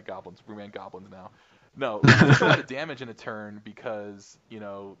we're gonna be on a goblins. We ran goblins now. No, you can take a lot of damage in a turn because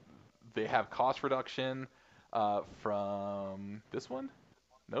they have cost reduction from this one.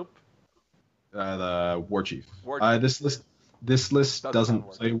 Nope. The War Chief. War Chief. This list doesn't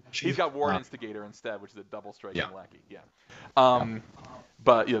work. play War Chief. He's got War Instigator instead, which is a double striking Yeah. lackey. Yeah.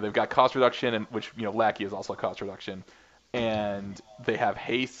 But they've got cost reduction, and which lackey is also a cost reduction, and they have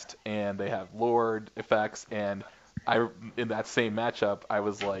haste and they have Lord effects. And in that same matchup, I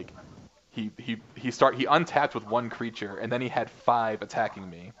was like, he untapped with 1 creature, and then he had 5 attacking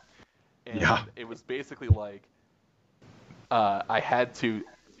me, and Yeah. it was basically like I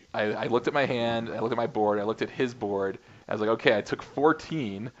looked at my hand, I looked at my board, I looked at his board. I was like, okay, I took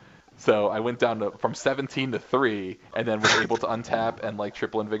 14, so I went down from 17 to 3, and then was able to untap and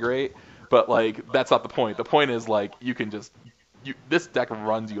triple invigorate. But that's not the point. The point is you can just this deck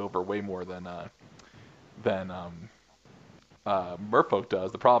runs you over way more than Merfolk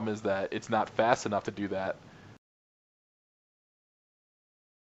does. The problem is that it's not fast enough to do that.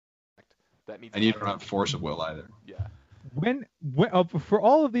 And you don't have Force of Will either. Yeah. When for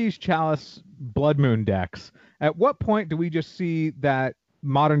all of these Chalice Blood Moon decks, at what point do we just see that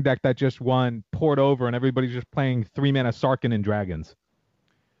modern deck that just won poured over and everybody's just playing 3-mana Sarkhan and Dragons?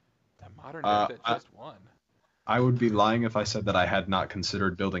 That modern deck that just won. I would be lying if I said that I had not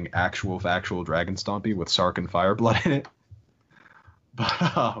considered building actual Dragon Stompy with Sarkhan Fireblood in it. But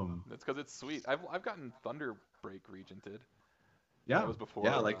That's because it's sweet. I've gotten Thunderbreak Regented. yeah, That was before.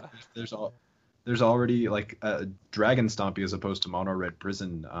 yeah, there's already Dragon Stompy as opposed to Mono Red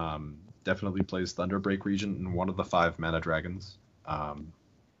Prison. Definitely plays Thunderbreak Regent and one of the 5-mana dragons,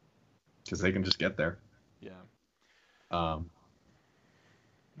 because they can just get there. Yeah.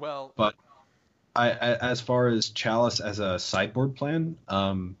 Well, but as far as Chalice as a sideboard plan,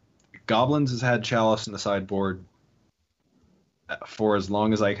 Goblins has had Chalice in the sideboard for as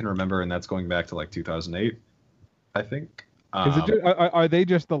long as I can remember, and that's going back to 2008, I think. Are they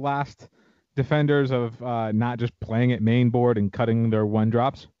just the last defenders of not just playing at main board and cutting their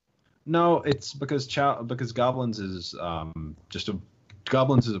 1-drops? No, it's because Goblins is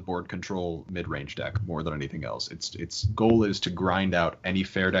Goblins is a board control mid-range deck more than anything else. Its goal is to grind out any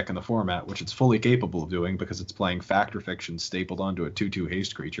fair deck in the format, which it's fully capable of doing because it's playing Fact or Fiction stapled onto a 2/2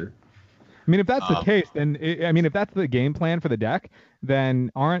 haste creature. I mean, if that's the case, then if that's the game plan for the deck,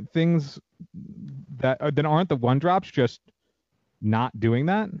 then aren't the 1-drops just not doing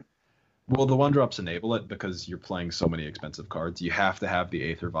that? Well, the 1-drops enable it because you're playing so many expensive cards. You have to have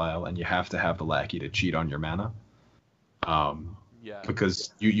the Aether Vial and you have to have the Lackey to cheat on your mana. yeah.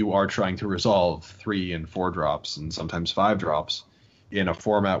 Because you are trying to resolve 3 and 4-drops and sometimes 5-drops in a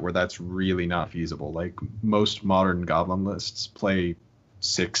format where that's really not feasible. Most modern Goblin lists play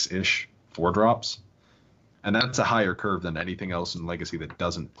 6-ish 4-drops, and that's a higher curve than anything else in Legacy that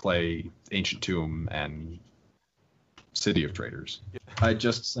doesn't play Ancient Tomb and City of Traders. I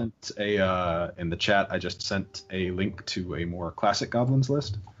just sent in the chat, I just sent a link to a more classic Goblins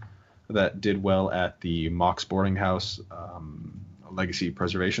list that did well at the Mox Boarding House Legacy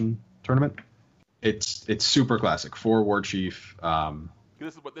Preservation Tournament. It's super classic. 4 War Chief.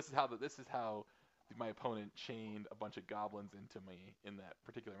 This is how my opponent chained a bunch of goblins into me in that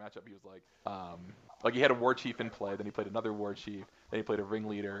particular matchup. He was he had a War Chief in play, then he played another War Chief, then he played a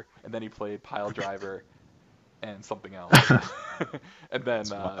Ringleader, and then he played Pile Driver and something else. And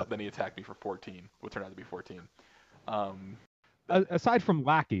then he attacked me for 14, what turned out to be 14. Aside from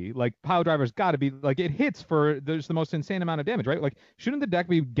Lackey, Pile Driver's got to be it hits for there's the most insane amount of damage, right? Shouldn't the deck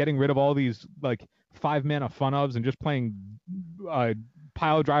be getting rid of all these 5-mana fun ofs and just playing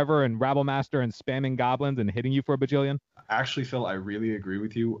Pile Driver and Rabble Master and spamming goblins and hitting you for a bajillion? Actually, Phil, I really agree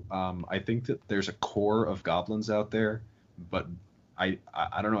with you. I think that there's a core of goblins out there, but I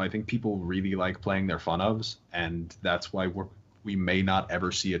don't know. I think people really like playing their fun ofs, and that's why we may not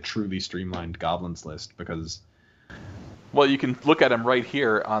ever see a truly streamlined goblins list because. Well, you can look at them right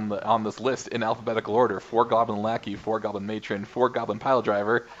here on this list in alphabetical order: 4 Goblin Lackey, 4 Goblin Matron, 4 Goblin Pile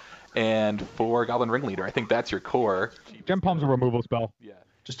Driver, and 4 Goblin Ringleader. I think that's your core. Gem Palm's a removal spell. Yeah.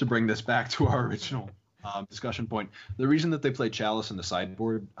 just to bring this back to our original discussion point, the reason that they play Chalice in the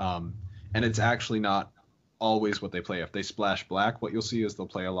sideboard, and it's actually not always what they play. If they splash black, what you'll see is they'll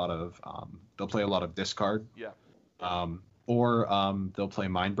play a lot of discard. Yeah. Or they'll play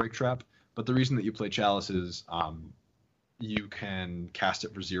Mindbreak Trap. But the reason that you play Chalice is you can cast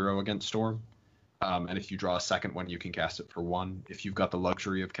it for 0 against Storm. And if you draw a second one, you can cast it for 1. If you've got the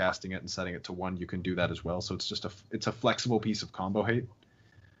luxury of casting it and setting it to 1, you can do that as well. So it's just it's a flexible piece of combo hate.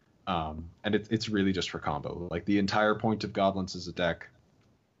 And it's really just for combo. Like, the entire point of Goblins as a deck,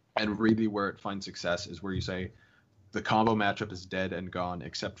 and really where it finds success, is where you say the combo matchup is dead and gone,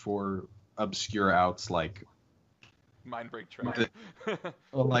 except for obscure outs like Mindbreak Trap.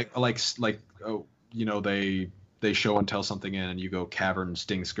 They show and tell something in, and you go Cavern,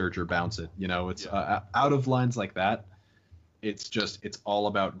 Sting Scourge, or bounce it. It's out of lines like that. It's all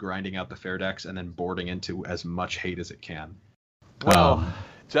about grinding out the fair decks and then boarding into as much hate as it can. Well,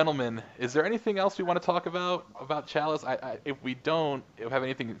 gentlemen, is there anything else we want to talk about Chalice? If we don't have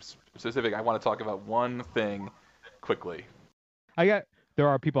anything specific, I want to talk about one thing quickly. There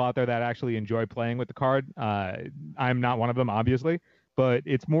are people out there that actually enjoy playing with the card. I'm not one of them, obviously, but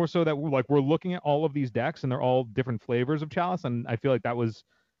it's more so that we're looking at all of these decks and they're all different flavors of Chalice, and I feel like that was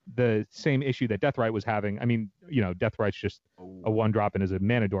the same issue that Deathrite was having. I mean, Deathrite's just a 1-drop and is a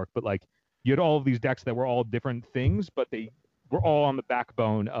mana dork, but like, you had all of these decks that were all different things, but they were all on the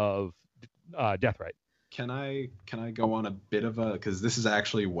backbone of Deathrite. Can I go on a bit of because this is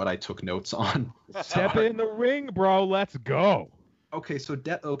actually what I took notes on. Step in the ring, bro. Let's go. Okay, so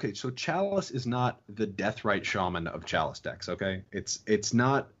Chalice is not the Deathrite Shaman of Chalice decks. Okay, it's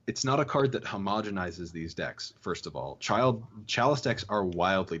not a card that homogenizes these decks. First of all, Chalice decks are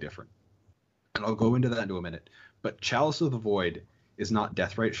wildly different, and I'll go into that in a minute. But Chalice of the Void is not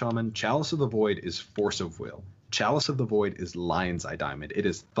Deathrite Shaman. Chalice of the Void is Force of Will. Chalice of the Void is Lion's Eye Diamond. It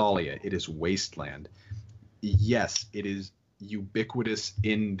is Thalia. It is Wasteland. Yes, it is ubiquitous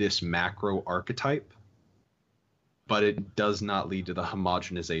in this macro archetype, but it does not lead to the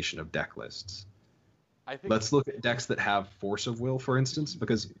homogenization of deck lists. Let's look at decks that have Force of Will, for instance,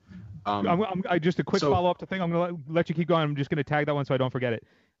 because I just a quick follow-up to thing. I'm going to let you keep going. I'm just going to tag that one so I don't forget it.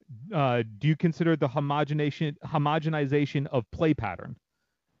 Do you consider the homogenization of play pattern?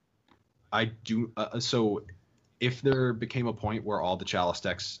 I do. So if there became a point where all the Chalice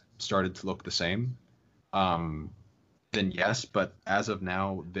decks started to look the same, then yes. But as of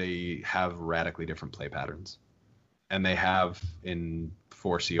now, they have radically different play patterns. And they have in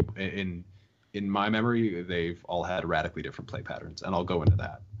my memory, they've all had radically different play patterns, and I'll go into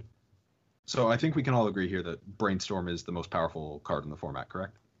that. So I think we can all agree here that Brainstorm is the most powerful card in the format,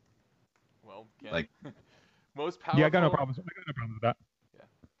 correct? Well, yeah. Most powerful. Yeah, I got no problems with that. Yeah.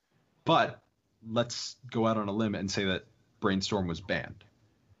 But let's go out on a limb and say that Brainstorm was banned.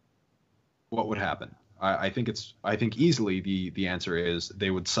 What would happen? I think easily the answer is they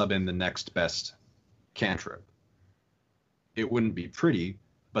would sub in the next best cantrip. It wouldn't be pretty,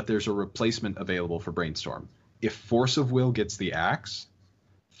 but there's a replacement available for Brainstorm. If Force of Will gets the axe,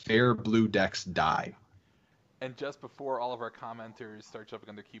 fair blue decks die. And just before all of our commenters start jumping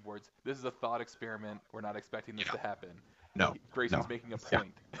on their keyboards, this is a thought experiment. We're not expecting this to happen. No. Grayson's making a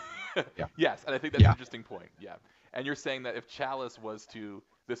point. Yeah. Yes, and I think that's an interesting point. Yeah. And you're saying that if Chalice was to,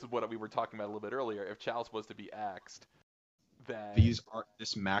 this is what we were talking about a little bit earlier, if Chalice was to be axed, then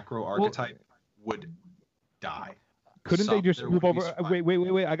this macro archetype would die. Couldn't they just move over?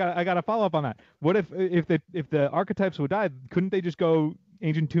 Wait! I got to follow up on that. What if the archetypes would die? Couldn't they just go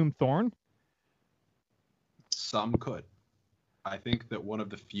Ancient Tomb Thorn? Some could. I think that one of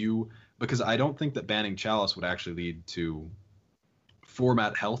the few, because I don't think that banning Chalice would actually lead to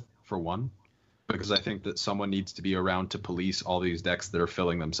format health for one, because I think that someone needs to be around to police all these decks that are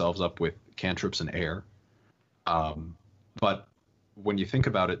filling themselves up with cantrips and air. But when you think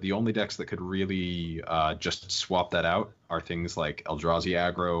about it, the only decks that could really just swap that out are things like Eldrazi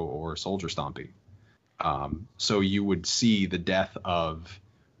Aggro or Soldier Stompy. So you would see the death of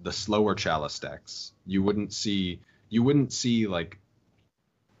the slower Chalice decks. You wouldn't see like,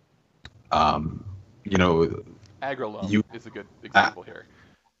 Aggro Loam is a good example here.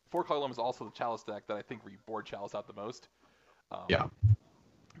 Four-Color Loam is also the Chalice deck that I think where you board Chalice out the most.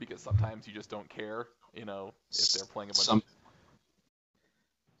 Because sometimes you just don't care, if they're playing a bunch of...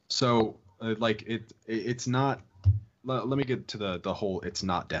 So, it's not... Let me get to the whole it's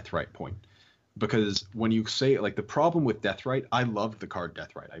not Deathrite point. Because when you say, the problem with Deathrite, I loved the card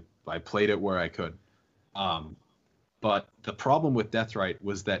Deathrite. I played it where I could. But the problem with Deathrite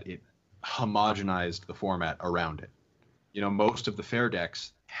was that it homogenized the format around it. Most of the fair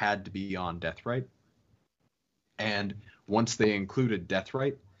decks had to be on Deathrite. And once they included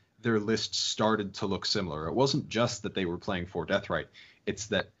Deathrite, their list started to look similar. It wasn't just that they were playing for Deathrite, it's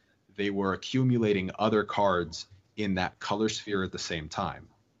that they were accumulating other cards in that color sphere at the same time.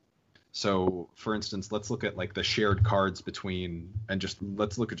 So, for instance, let's look at like the shared cards between, and just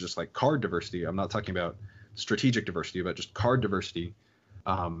let's look at just like card diversity. I'm not talking about strategic diversity, but just card diversity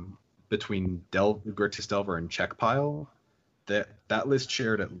between Grixis Delver and Czech-Pile. That list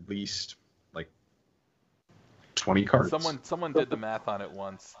shared at least like 20 cards. Someone did the math on it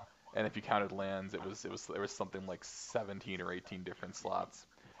once, and if you counted lands, there was something like 17 or 18 different slots.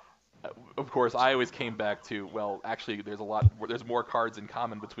 Of course, I always came back to, well, actually, there's more cards in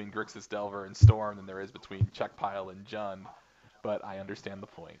common between Grixis Delver and Storm than there is between Czech-Pile and Jund, but I understand the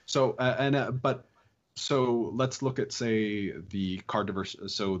point. So let's look at, say, the card diversity,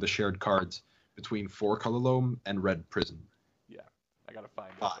 so the shared cards between 4 Color Loam and Red Prison. Yeah, I gotta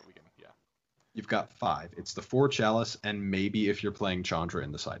find out that we can. Yeah, you've got 5. It's the 4 Chalice, and maybe if you're playing Chandra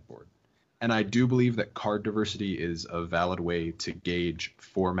in the sideboard. And I do believe that card diversity is a valid way to gauge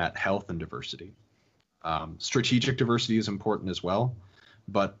format health and diversity. Strategic diversity is important as well,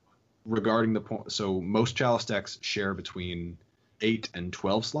 but regarding the point, so most Chalice decks share between 8 and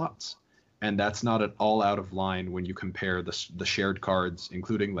 12 slots, and that's not at all out of line when you compare the shared cards,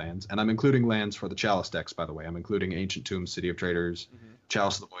 including lands. And I'm including lands for the Chalice decks, by the way. I'm including Ancient Tomb, City of Traders,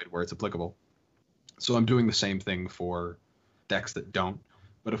 Chalice of the Void, where it's applicable. So I'm doing the same thing for decks that don't.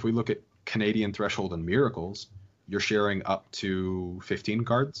 But if we look at Canadian Threshold and Miracles, you're sharing up to 15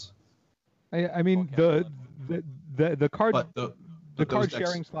 cards. I mean, the card the card decks,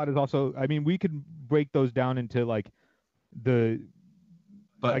 sharing slot is also. I mean, we can break those down into like the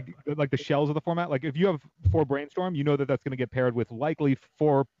the shells of the format. Like if you have 4 Brainstorm, you know that that's going to get paired with likely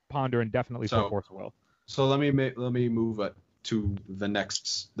 4 Ponder and definitely 4 Force of Will. So let me move to the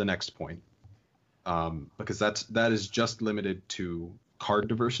next point, because that is just limited to card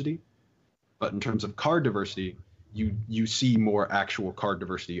diversity. But in terms of card diversity, you see more actual card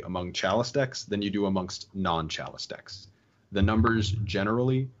diversity among Chalice decks than you do amongst non-Chalice decks. The numbers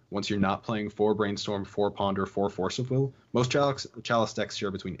generally, once you're not playing 4 Brainstorm, 4 Ponder, 4 Force of Will, most Chalice decks share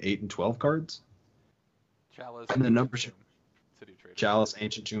between 8 and 12 cards. Chalice, and the numbers City of Traders. Chalice,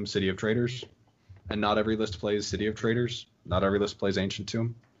 Ancient Tomb, City of Traders. And not every list plays City of Traders. Not every list plays Ancient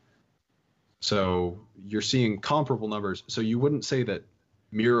Tomb. So you're seeing comparable numbers. So you wouldn't say that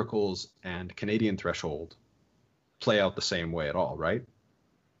Miracles and Canadian Threshold play out the same way at all, right?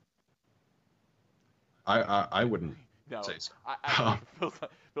 I wouldn't say so.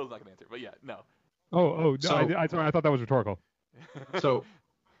 Phil's not going to answer, but yeah, no. Oh, no, I thought that was rhetorical. So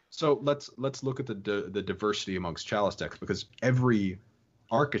let's look at the diversity amongst Chalice decks, because every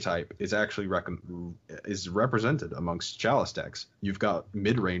archetype is actually is represented amongst Chalice decks. You've got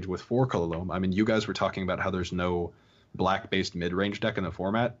mid-range with 4 Color Loam. I mean, you guys were talking about how there's no black-based mid-range deck in the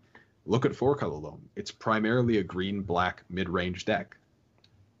format. Look at 4 Color Loam. It's primarily a green-black mid-range deck.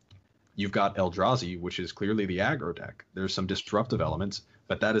 You've got Eldrazi, which is clearly the aggro deck. There's some disruptive elements,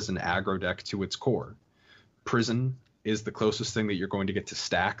 but that is an aggro deck to its core. Prison is the closest thing that you're going to get to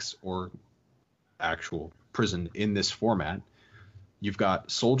stacks or actual prison in this format. You've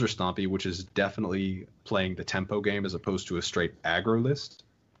got Soldier Stompy, which is definitely playing the tempo game as opposed to a straight aggro list.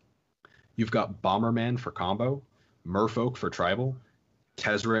 You've got Bomberman for combo, Merfolk for tribal,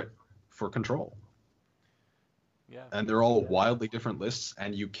 Tezzeret for control. Yeah. And they're all wildly different lists,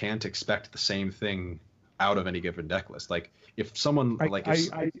 and you can't expect the same thing out of any given deck list. Like if someone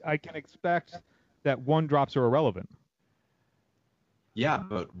I can expect that 1-drops are irrelevant. Yeah,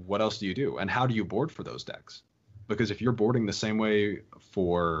 but what else do you do? And how do you board for those decks? Because if you're boarding the same way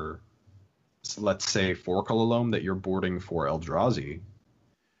for, let's say, 4 Color Loam that you're boarding for Eldrazi,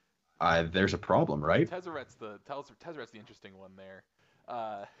 there's a problem, right? Tezzeret's the interesting one there.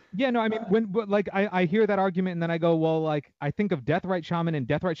 Yeah, no, I mean, I hear that argument, and then I go, well, like, I think of Deathrite Shaman, and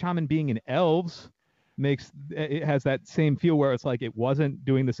Deathrite Shaman being in Elves it has that same feel where it's like it wasn't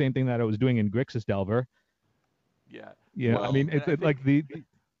doing the same thing that it was doing in Grixis Delver. Yeah. Yeah, well, I mean,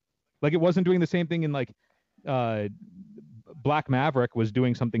 it wasn't doing the same thing in like Black Maverick was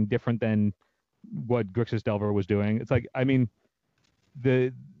doing something different than what Grixis Delver was doing. It's like, I mean,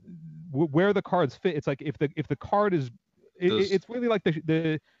 where the cards fit, it's like if the card is, it's really like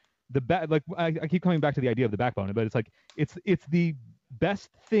the like I keep coming back to the idea of the backbone, but it's like it's the best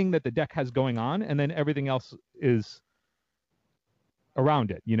thing that the deck has going on, and then everything else is around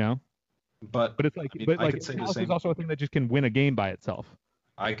it, you know. But it's like, Chalice is also a thing that just can win a game by itself.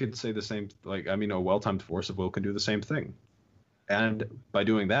 I could say the same. Like, I mean, a well-timed Force of Will can do the same thing, and by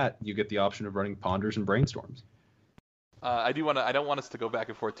doing that, you get the option of running Ponders and Brainstorms. I don't want us to go back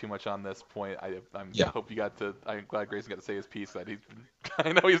and forth too much on this point. Hope you got to. I'm glad Grayson got to say his piece. That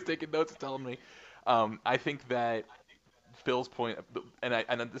I know he's taking notes and telling me. I think that Phil's point,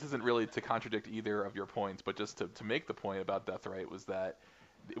 and this isn't really to contradict either of your points, but just to make the point about Deathrite was that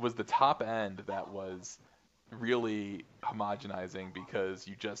it was the top end that was really homogenizing because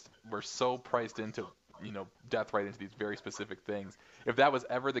you just were so priced into Deathrite into these very specific things. If that was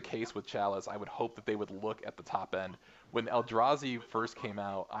ever the case with Chalice, I would hope that they would look at the top end. When Eldrazi first came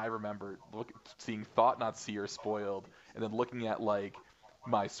out, I remember seeing Thought Not Seer spoiled, and then looking at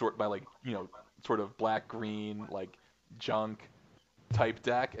my sort of black green junk type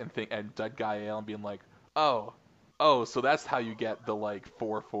deck and Dead Gaia and being like, oh, so that's how you get the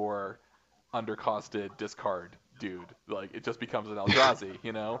 4/4 undercosted discard dude. It just becomes an Eldrazi,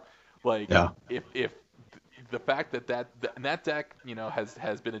 If the fact that deck,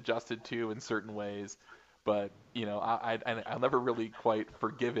 has been adjusted to in certain ways, but I'll never really quite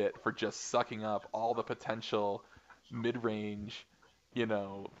forgive it for just sucking up all the potential mid-range,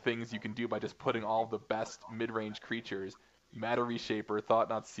 things you can do by just putting all the best mid-range creatures, Matter Reshaper, Thought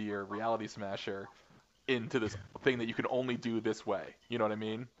Not Seer, Reality Smasher, into this thing that you can only do this way. You know what I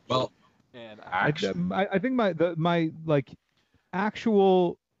mean? Well, and I think my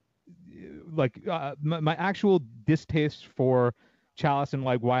actual my actual distaste for Chalice and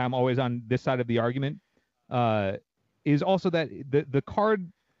why I'm always on this side of the argument is also that the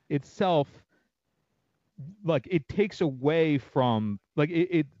card itself, it takes away from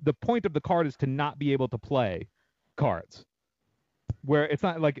the point of the card is to not be able to play cards, where it's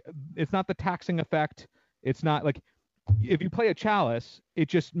not the taxing effect. It's not if you play a Chalice, it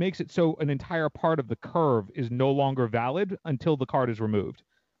just makes it so an entire part of the curve is no longer valid until the card is removed.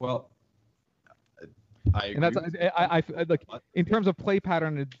 Well, I agree. And that's I in terms of play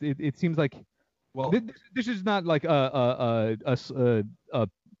pattern, it seems like this is not a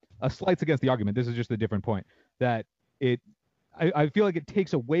slights against the argument. This is just a different point that I feel like it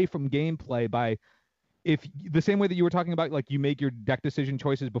takes away from gameplay by if the same way that you were talking about you make your deck decision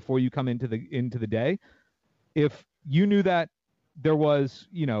choices before you come into the day. If you knew that there was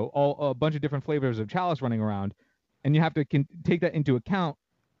a bunch of different flavors of Chalice running around, and you have to take that into account,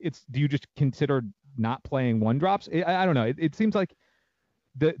 do you just consider not playing 1-drops? I don't know. It seems like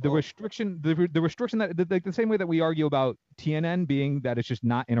the restriction that the same way that we argue about TNN being that it's just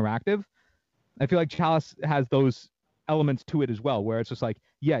not interactive, I feel like Chalice has those elements to it as well, where it's just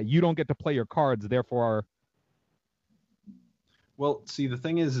you don't get to play your cards, therefore. Well, see, the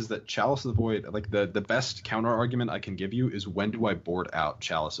thing is that Chalice of the Void, the best counter argument I can give you is when do I board out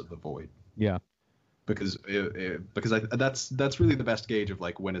Chalice of the Void? Yeah. Because that's really the best gauge of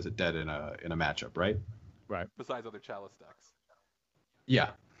when is it dead in a matchup, right? Right. Besides other Chalice decks. Yeah.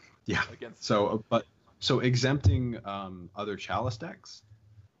 So exempting other Chalice decks,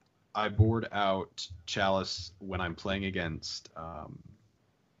 I board out Chalice when I'm playing against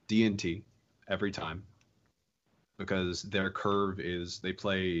D&T every time, because their curve is they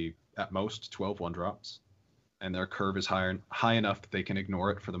play at most 12 1-drops, and their curve is high enough that they can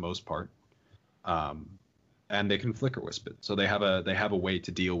ignore it for the most part. And they can Flicker Wisp it, so they have a way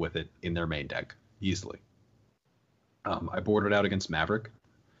to deal with it in their main deck easily. I boarded out against Maverick.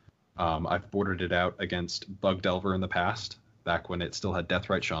 I've boarded it out against Bug Delver in the past, back when it still had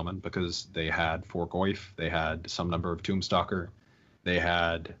Deathrite Shaman, because they had 4 Goyf, they had some number of Tombstalker, they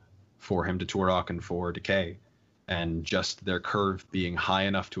had 4 Hymn to Turok and 4 Decay, and just their curve being high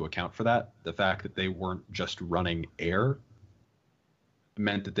enough to account for that, the fact that they weren't just running air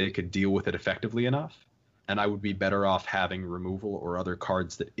meant that they could deal with it effectively enough, and I would be better off having removal or other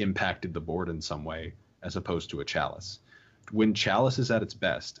cards that impacted the board in some way as opposed to a Chalice. When Chalice is at its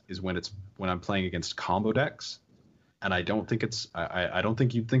best is when I'm playing against combo decks, and I don't think I don't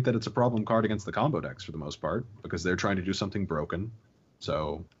think you'd think that it's a problem card against the combo decks for the most part, because they're trying to do something broken.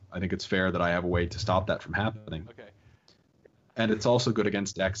 So I think it's fair that I have a way to stop that from happening. Okay. And it's also good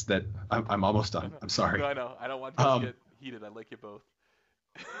against decks that I'm almost done. I'm sorry. No, I know. I don't want to get heated. I like you both.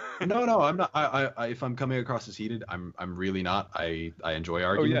 No, I'm not. I if I'm coming across as heated, I'm really not. I enjoy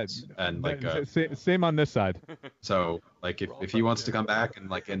arguments. Oh, yeah. And same on this side. So if he wants to come back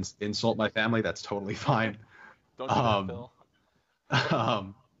and insult my family, that's totally fine. Don't do that,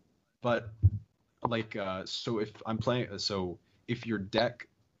 Phil. But so if I'm playing, so if your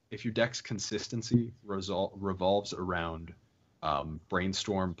deck's consistency revolves around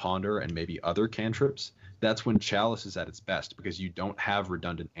Brainstorm, Ponder, and maybe other cantrips, that's when Chalice is at its best, because you don't have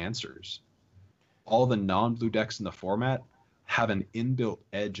redundant answers. All the non-blue decks in the format have an inbuilt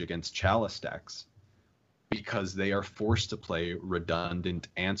edge against Chalice decks, because they are forced to play redundant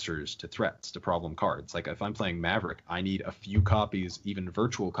answers to threats, to problem cards. Like if I'm playing Maverick, I need a few copies, even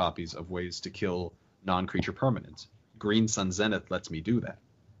virtual copies, of ways to kill non-creature permanents. Green Sun Zenith lets me do that.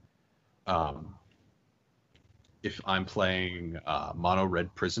 If I'm playing Mono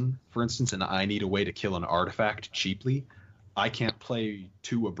Red Prison, for instance, and I need a way to kill an artifact cheaply, I can't play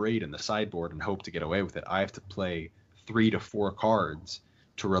 2 Abrade in the sideboard and hope to get away with it. I have to play 3 to 4 cards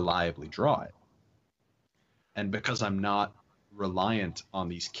to reliably draw it. And because I'm not reliant on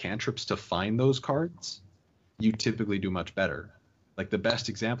these cantrips to find those cards, you typically do much better. Like the best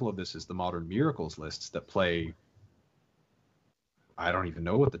example of this is the Modern Miracles lists that play. I don't even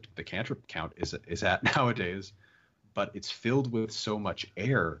know what the cantrip count is at nowadays, but it's filled with so much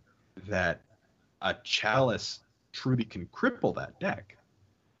air that a Chalice truly can cripple that deck.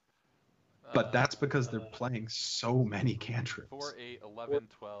 But that's because they're playing so many cantrips. 4, 8, 11,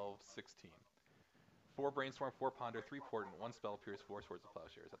 12, 16. 4 Brainstorm, 4 Ponder, 3 Portent, 1 Spell Pierce, 4 Swords of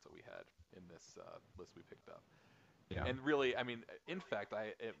Plowshares. That's what we had in this list we picked up. Yeah. And really, I mean, Infect,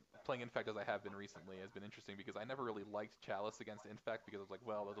 playing Infect as I have been recently has been interesting because I never really liked Chalice against Infect because I was like,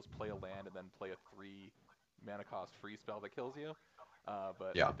 well, they'll just play a land and then play a 3 mana cost free spell that kills you.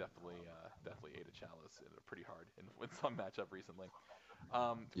 But I definitely ate a Chalice pretty hard in some matchup recently.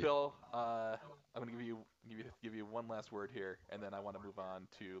 Phil, I'm gonna give you one last word here, and then I want to move on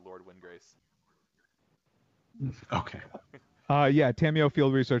to Lord Windgrace. Okay. Yeah, Tameo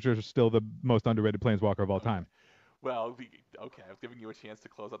Field Researcher is still the most underrated planeswalker of all time. Well, okay, I was giving you a chance to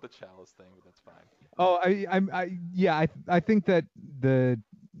close out the Chalice thing, but that's fine. Oh, I think that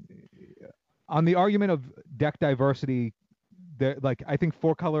on the argument of deck diversity, I think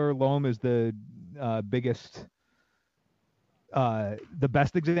 4-color Loam is the biggest, the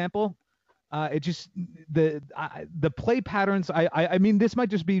best example. It just the play patterns. I mean, this might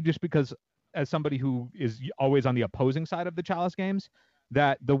just be because as somebody who is always on the opposing side of the Chalice games,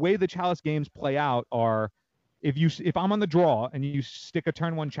 that the way the Chalice games play out are, if I'm on the draw and you stick a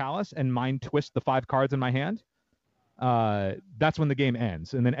turn 1 Chalice and mind twist the 5 cards in my hand, that's when the game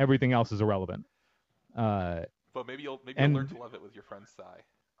ends, and then everything else is irrelevant. But maybe you'll learn to love it with your friend Sai.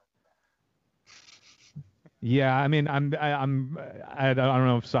 Yeah, I mean, I don't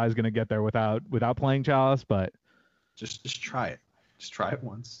know if Sai's gonna get there without playing Chalice, but just try it. Just try it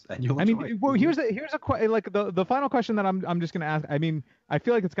once, and you'll enjoy it. Well, here's the final question that I'm just gonna ask. I mean, I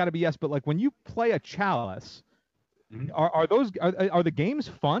feel like it's got to be yes, but like when you play a Chalice, are the games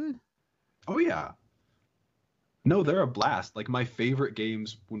fun? Oh yeah. No, they're a blast. Like my favorite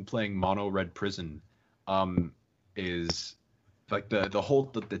games when playing Mono Red Prison, is like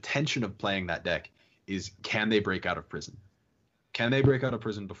the tension of playing that deck is, can they break out of prison? Can they break out of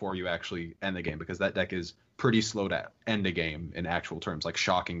prison before you actually end the game? Because that deck is pretty slow to end a game in actual terms, like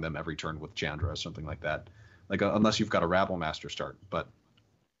shocking them every turn with Chandra or something like that. Like unless you've got a Rabble Master start. But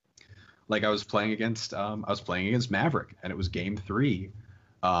like I was playing against Maverick, and it was game 3,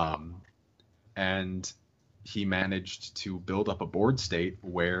 and he managed to build up a board state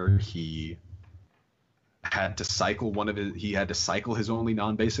where he had to cycle his only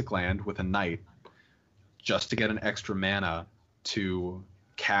non-basic land with a Knight just to get an extra mana to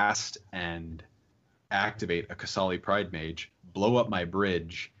cast and activate a Kasali Pride Mage, blow up my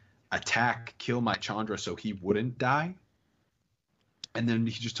bridge, attack, kill my Chandra so he wouldn't die, and then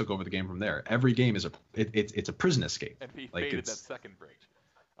he just took over the game from there. Every game is it's a prison escape. And he faded that second bridge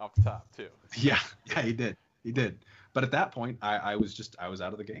off the top too. Yeah, he did. But at that point, I was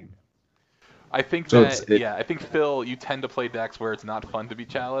out of the game. I think I think Phil, you tend to play decks where it's not fun to be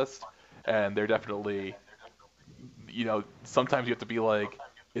Chaliced, and they're definitely, sometimes you have to be like,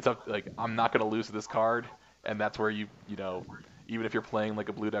 I'm not going to lose to this card, and that's where you even if you're playing like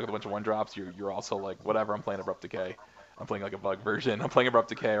a blue deck with a bunch of 1-drops, you're also like, whatever, I'm playing Abrupt Decay. I'm playing like a bug version. I'm playing Abrupt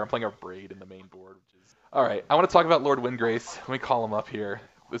Decay, or I'm playing a Braid in the main board. All right, I want to talk about Lord Windgrace. Let me call him up here.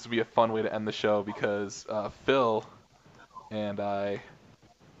 This would be a fun way to end the show because Phil and I,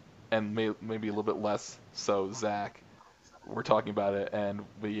 and maybe a little bit less so Zach, were talking about it, and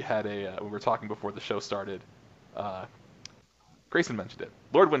we were talking before the show started. Grayson mentioned it.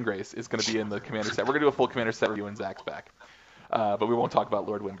 Lord Windgrace is going to be in the Commander set. We're going to do a full Commander set review when Zach's back. But we won't talk about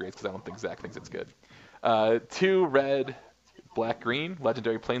Lord Windgrace because I don't think Zach thinks it's good. 2 red, black, green,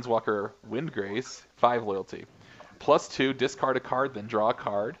 legendary Planeswalker Windgrace, 5 loyalty. +2, discard a card, then draw a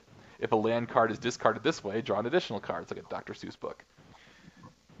card. If a land card is discarded this way, draw an additional card. It's like a Dr. Seuss book.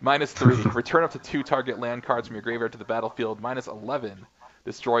 -3, return up to 2 target land cards from your graveyard to the battlefield. -11,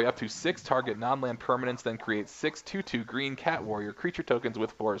 destroy up to 6 target non-land permanents, then create 6 2/2 green cat warrior creature tokens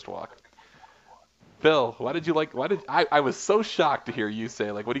with Forest Walk. Phil, why did you like? Why did I was so shocked to hear you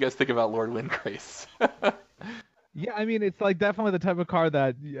say like, what do you guys think about Lord Windgrace? Yeah, I mean, it's like definitely the type of card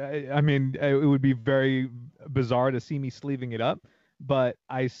that, I mean, it would be very bizarre to see me sleeving it up, but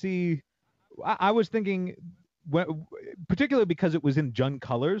I was thinking, particularly because it was in Jund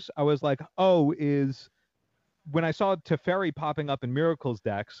colors, I was like, oh, when I saw Teferi popping up in Miracles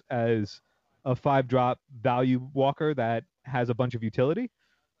decks as a 5-drop value walker that has a bunch of utility,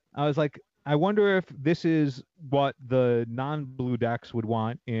 I was like, I wonder if this is what the non-blue decks would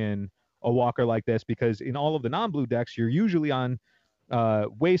want in a walker like this, because in all of the non-blue decks, you're usually on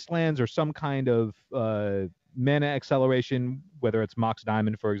Wastelands or some kind of mana acceleration, whether it's Mox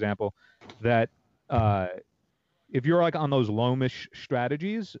Diamond, for example, that if you're like on those Loamish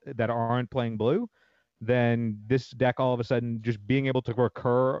strategies that aren't playing blue, then this deck all of a sudden just being able to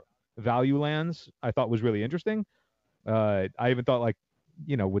recur value lands, I thought was really interesting. I even thought like,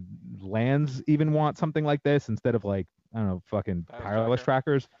 would lands even want something like this instead of like, I don't know, fucking Tireless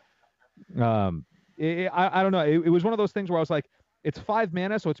Trackers? I don't know. It was one of those things where I was like, it's 5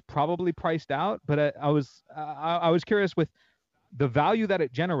 mana, so it's probably priced out. But I was curious with the value that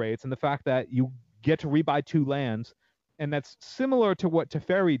it generates and the fact that you get to rebuy 2 lands, and that's similar to what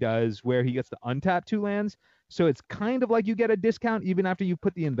Teferi does, where he gets to untap 2 lands. So it's kind of like you get a discount even after you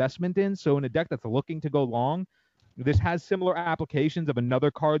put the investment in. So in a deck that's looking to go long, this has similar applications of another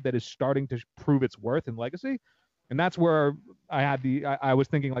card that is starting to prove its worth in Legacy. And that's where I was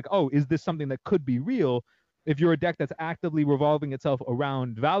thinking like, oh, is this something that could be real if you're a deck that's actively revolving itself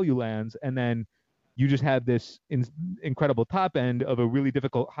around value lands, and then you just have this incredible top end of a really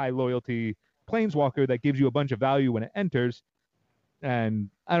difficult high loyalty Planeswalker that gives you a bunch of value when it enters. And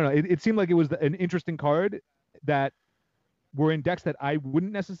I don't know, it seemed like it was an interesting card that were in decks that I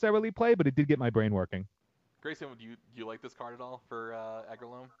wouldn't necessarily play, but it did get my brain working. Grayson, do you like this card at all for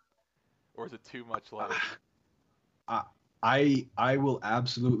Agrelome? Or is it too much like... I will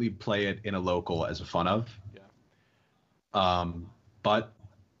absolutely play it in a local as a fun of. Yeah. But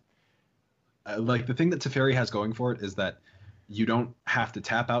like the thing that Teferi has going for it is that you don't have to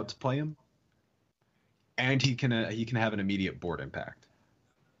tap out to play him, and he can have an immediate board impact.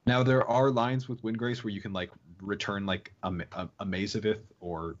 Now there are lines with Windgrace where you can like return like a Mazavith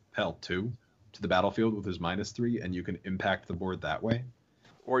or hell 2 to the battlefield with his -3, and you can impact the board that way.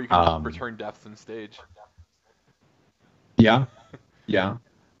 Or you can return Depths in Stage. Yeah,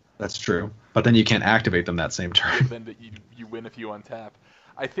 that's true. But then you can't activate them that same turn. Then you win if you untap.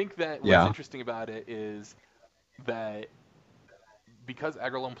 I think that what's interesting about it is that because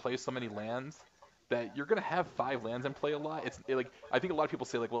Agrelome plays so many lands, that you're gonna have 5 lands in play a lot. I think a lot of people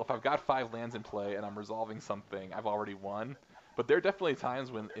say like, well, if I've got 5 lands in play and I'm resolving something, I've already won. But there are definitely times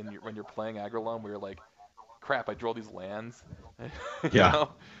when you're playing Agrelome where you're like, crap, I drew all these lands. Yeah. Now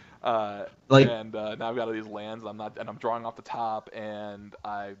I've got all these lands, and I'm drawing off the top, and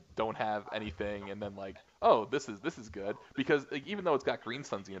I don't have anything, and then like, oh, this is good, because like, even though it's got Green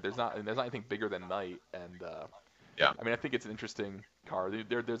Suns in it, there's not anything bigger than Night, and I mean, I think it's an interesting card.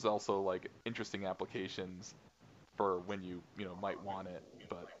 There's also like interesting applications for when you might want it,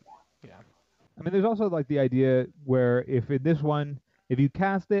 but yeah. I mean, there's also like the idea where if in this one, if you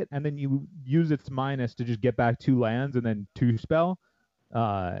cast it and then you use its minus to just get back 2 lands and then 2 spell,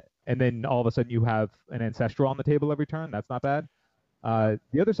 and then all of a sudden you have an Ancestral on the table every turn. That's not bad.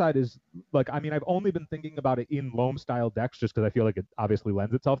 The other side is, like, I mean, I've only been thinking about it in Loam-style decks just because I feel like it obviously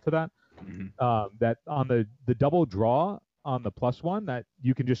lends itself to that. Mm-hmm. That on the double draw on the +1, that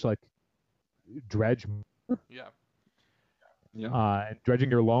you can just, like, dredge. Yeah. And dredging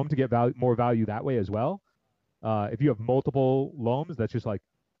your Loam to get more value that way as well. If you have multiple Loams, that's just like,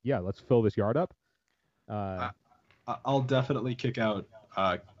 yeah, let's fill this yard up. I'll definitely kick out.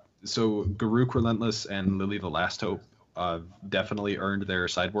 So Garruk Relentless and Lily the Last Hope definitely earned their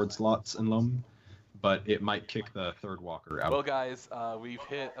sideboard slots in Loam, but it might kick the 3rd walker out. Well, guys, we've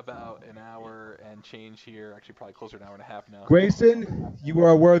hit about an hour and change here. Actually, probably closer to an hour and a half now. Grayson, you are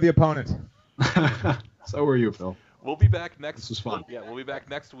a worthy opponent. So were you, Phil. We'll be back next. This was fun. Yeah, we'll be back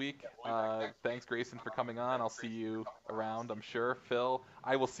next week. Thanks, Grayson, for coming on. I'll see you around, I'm sure. Phil,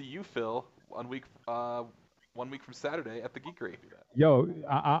 I will see you, Phil, 1 week from Saturday at the Geekery. Yo,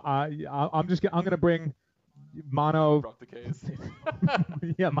 I'm gonna bring Mono.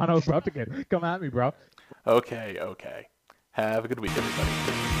 Yeah, Mono Brupticate. Come at me, bro. Okay. Have a good week, everybody.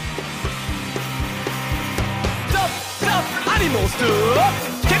 Stuff, animal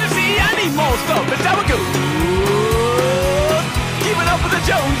stuff. Can you see animal stuff? It's how it goes. Keeping up with the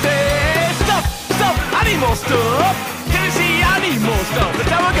Joneses. Stuff, animal stuff. Can you see animal stuff? It's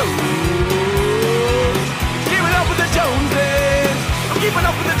how it goes. Keeping up with the Joneses. I'm keeping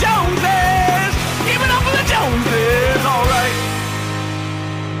up with the Joneses.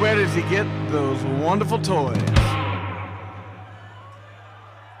 to get those wonderful toys.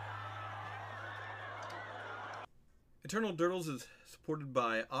 Eternal Durdles is supported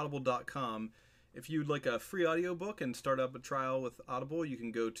by Audible.com. If you'd like a free audiobook and start up a trial with Audible, you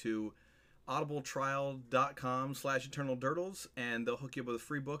can go to audibletrial.com/eternaldurdles, and they'll hook you up with a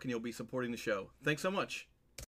free book, and you'll be supporting the show. Thanks so much.